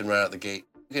quick question right out the gate.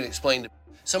 You can explain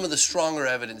some of the stronger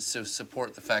evidence to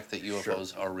support the fact that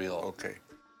UFOs are real. Okay.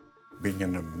 Being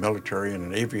in the military and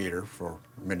an aviator for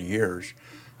many years,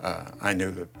 I knew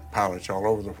that pilots all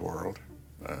over the world,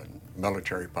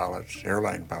 military pilots,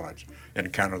 airline pilots,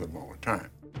 encounter them all the time.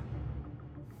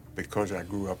 Because I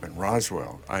grew up in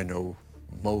Roswell, I know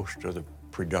most of the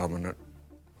predominant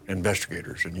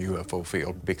investigators in the UFO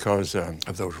field because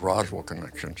of those Roswell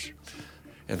connections.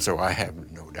 And so I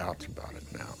have no doubts about it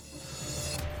now.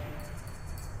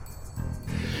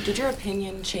 Did your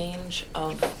opinion change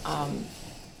of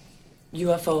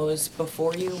UFOs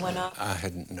before you went up? I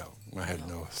had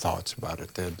no thoughts about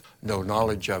it then, no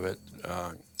knowledge of it,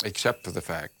 except for the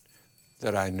fact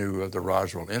that I knew of the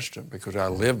Roswell incident because I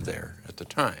lived there at the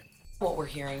time. What we're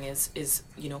hearing is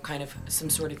kind of some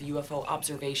sort of UFO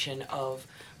observation of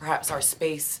perhaps our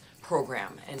space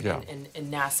program and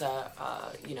NASA,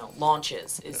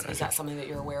 launches. Is that something that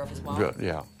you're aware of as well?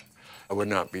 Yeah. I would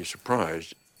not be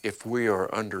surprised if we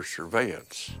are under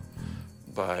surveillance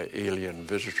by alien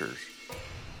visitors.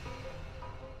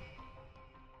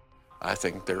 I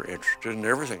think they're interested in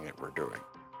everything that we're doing.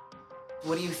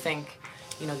 What do you think,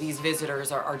 these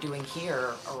visitors are doing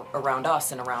here around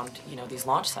us and around, these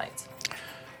launch sites?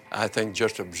 I think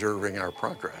just observing our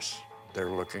progress.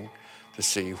 They're looking to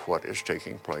see what is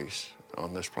taking place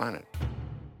on this planet.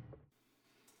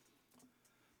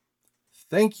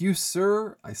 Thank you,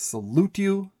 sir. I salute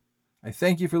you. I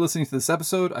thank you for listening to this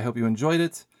episode. I hope you enjoyed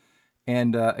it.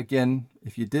 And again,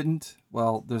 if you didn't,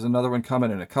 well, there's another one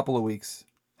coming in a couple of weeks.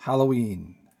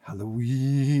 Halloween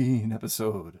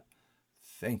episode.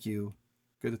 Thank you.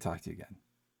 Good to talk to you again.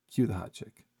 Cue the hot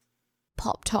chick.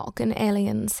 Pop Talk and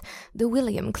Aliens, the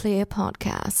William Clear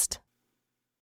Podcast.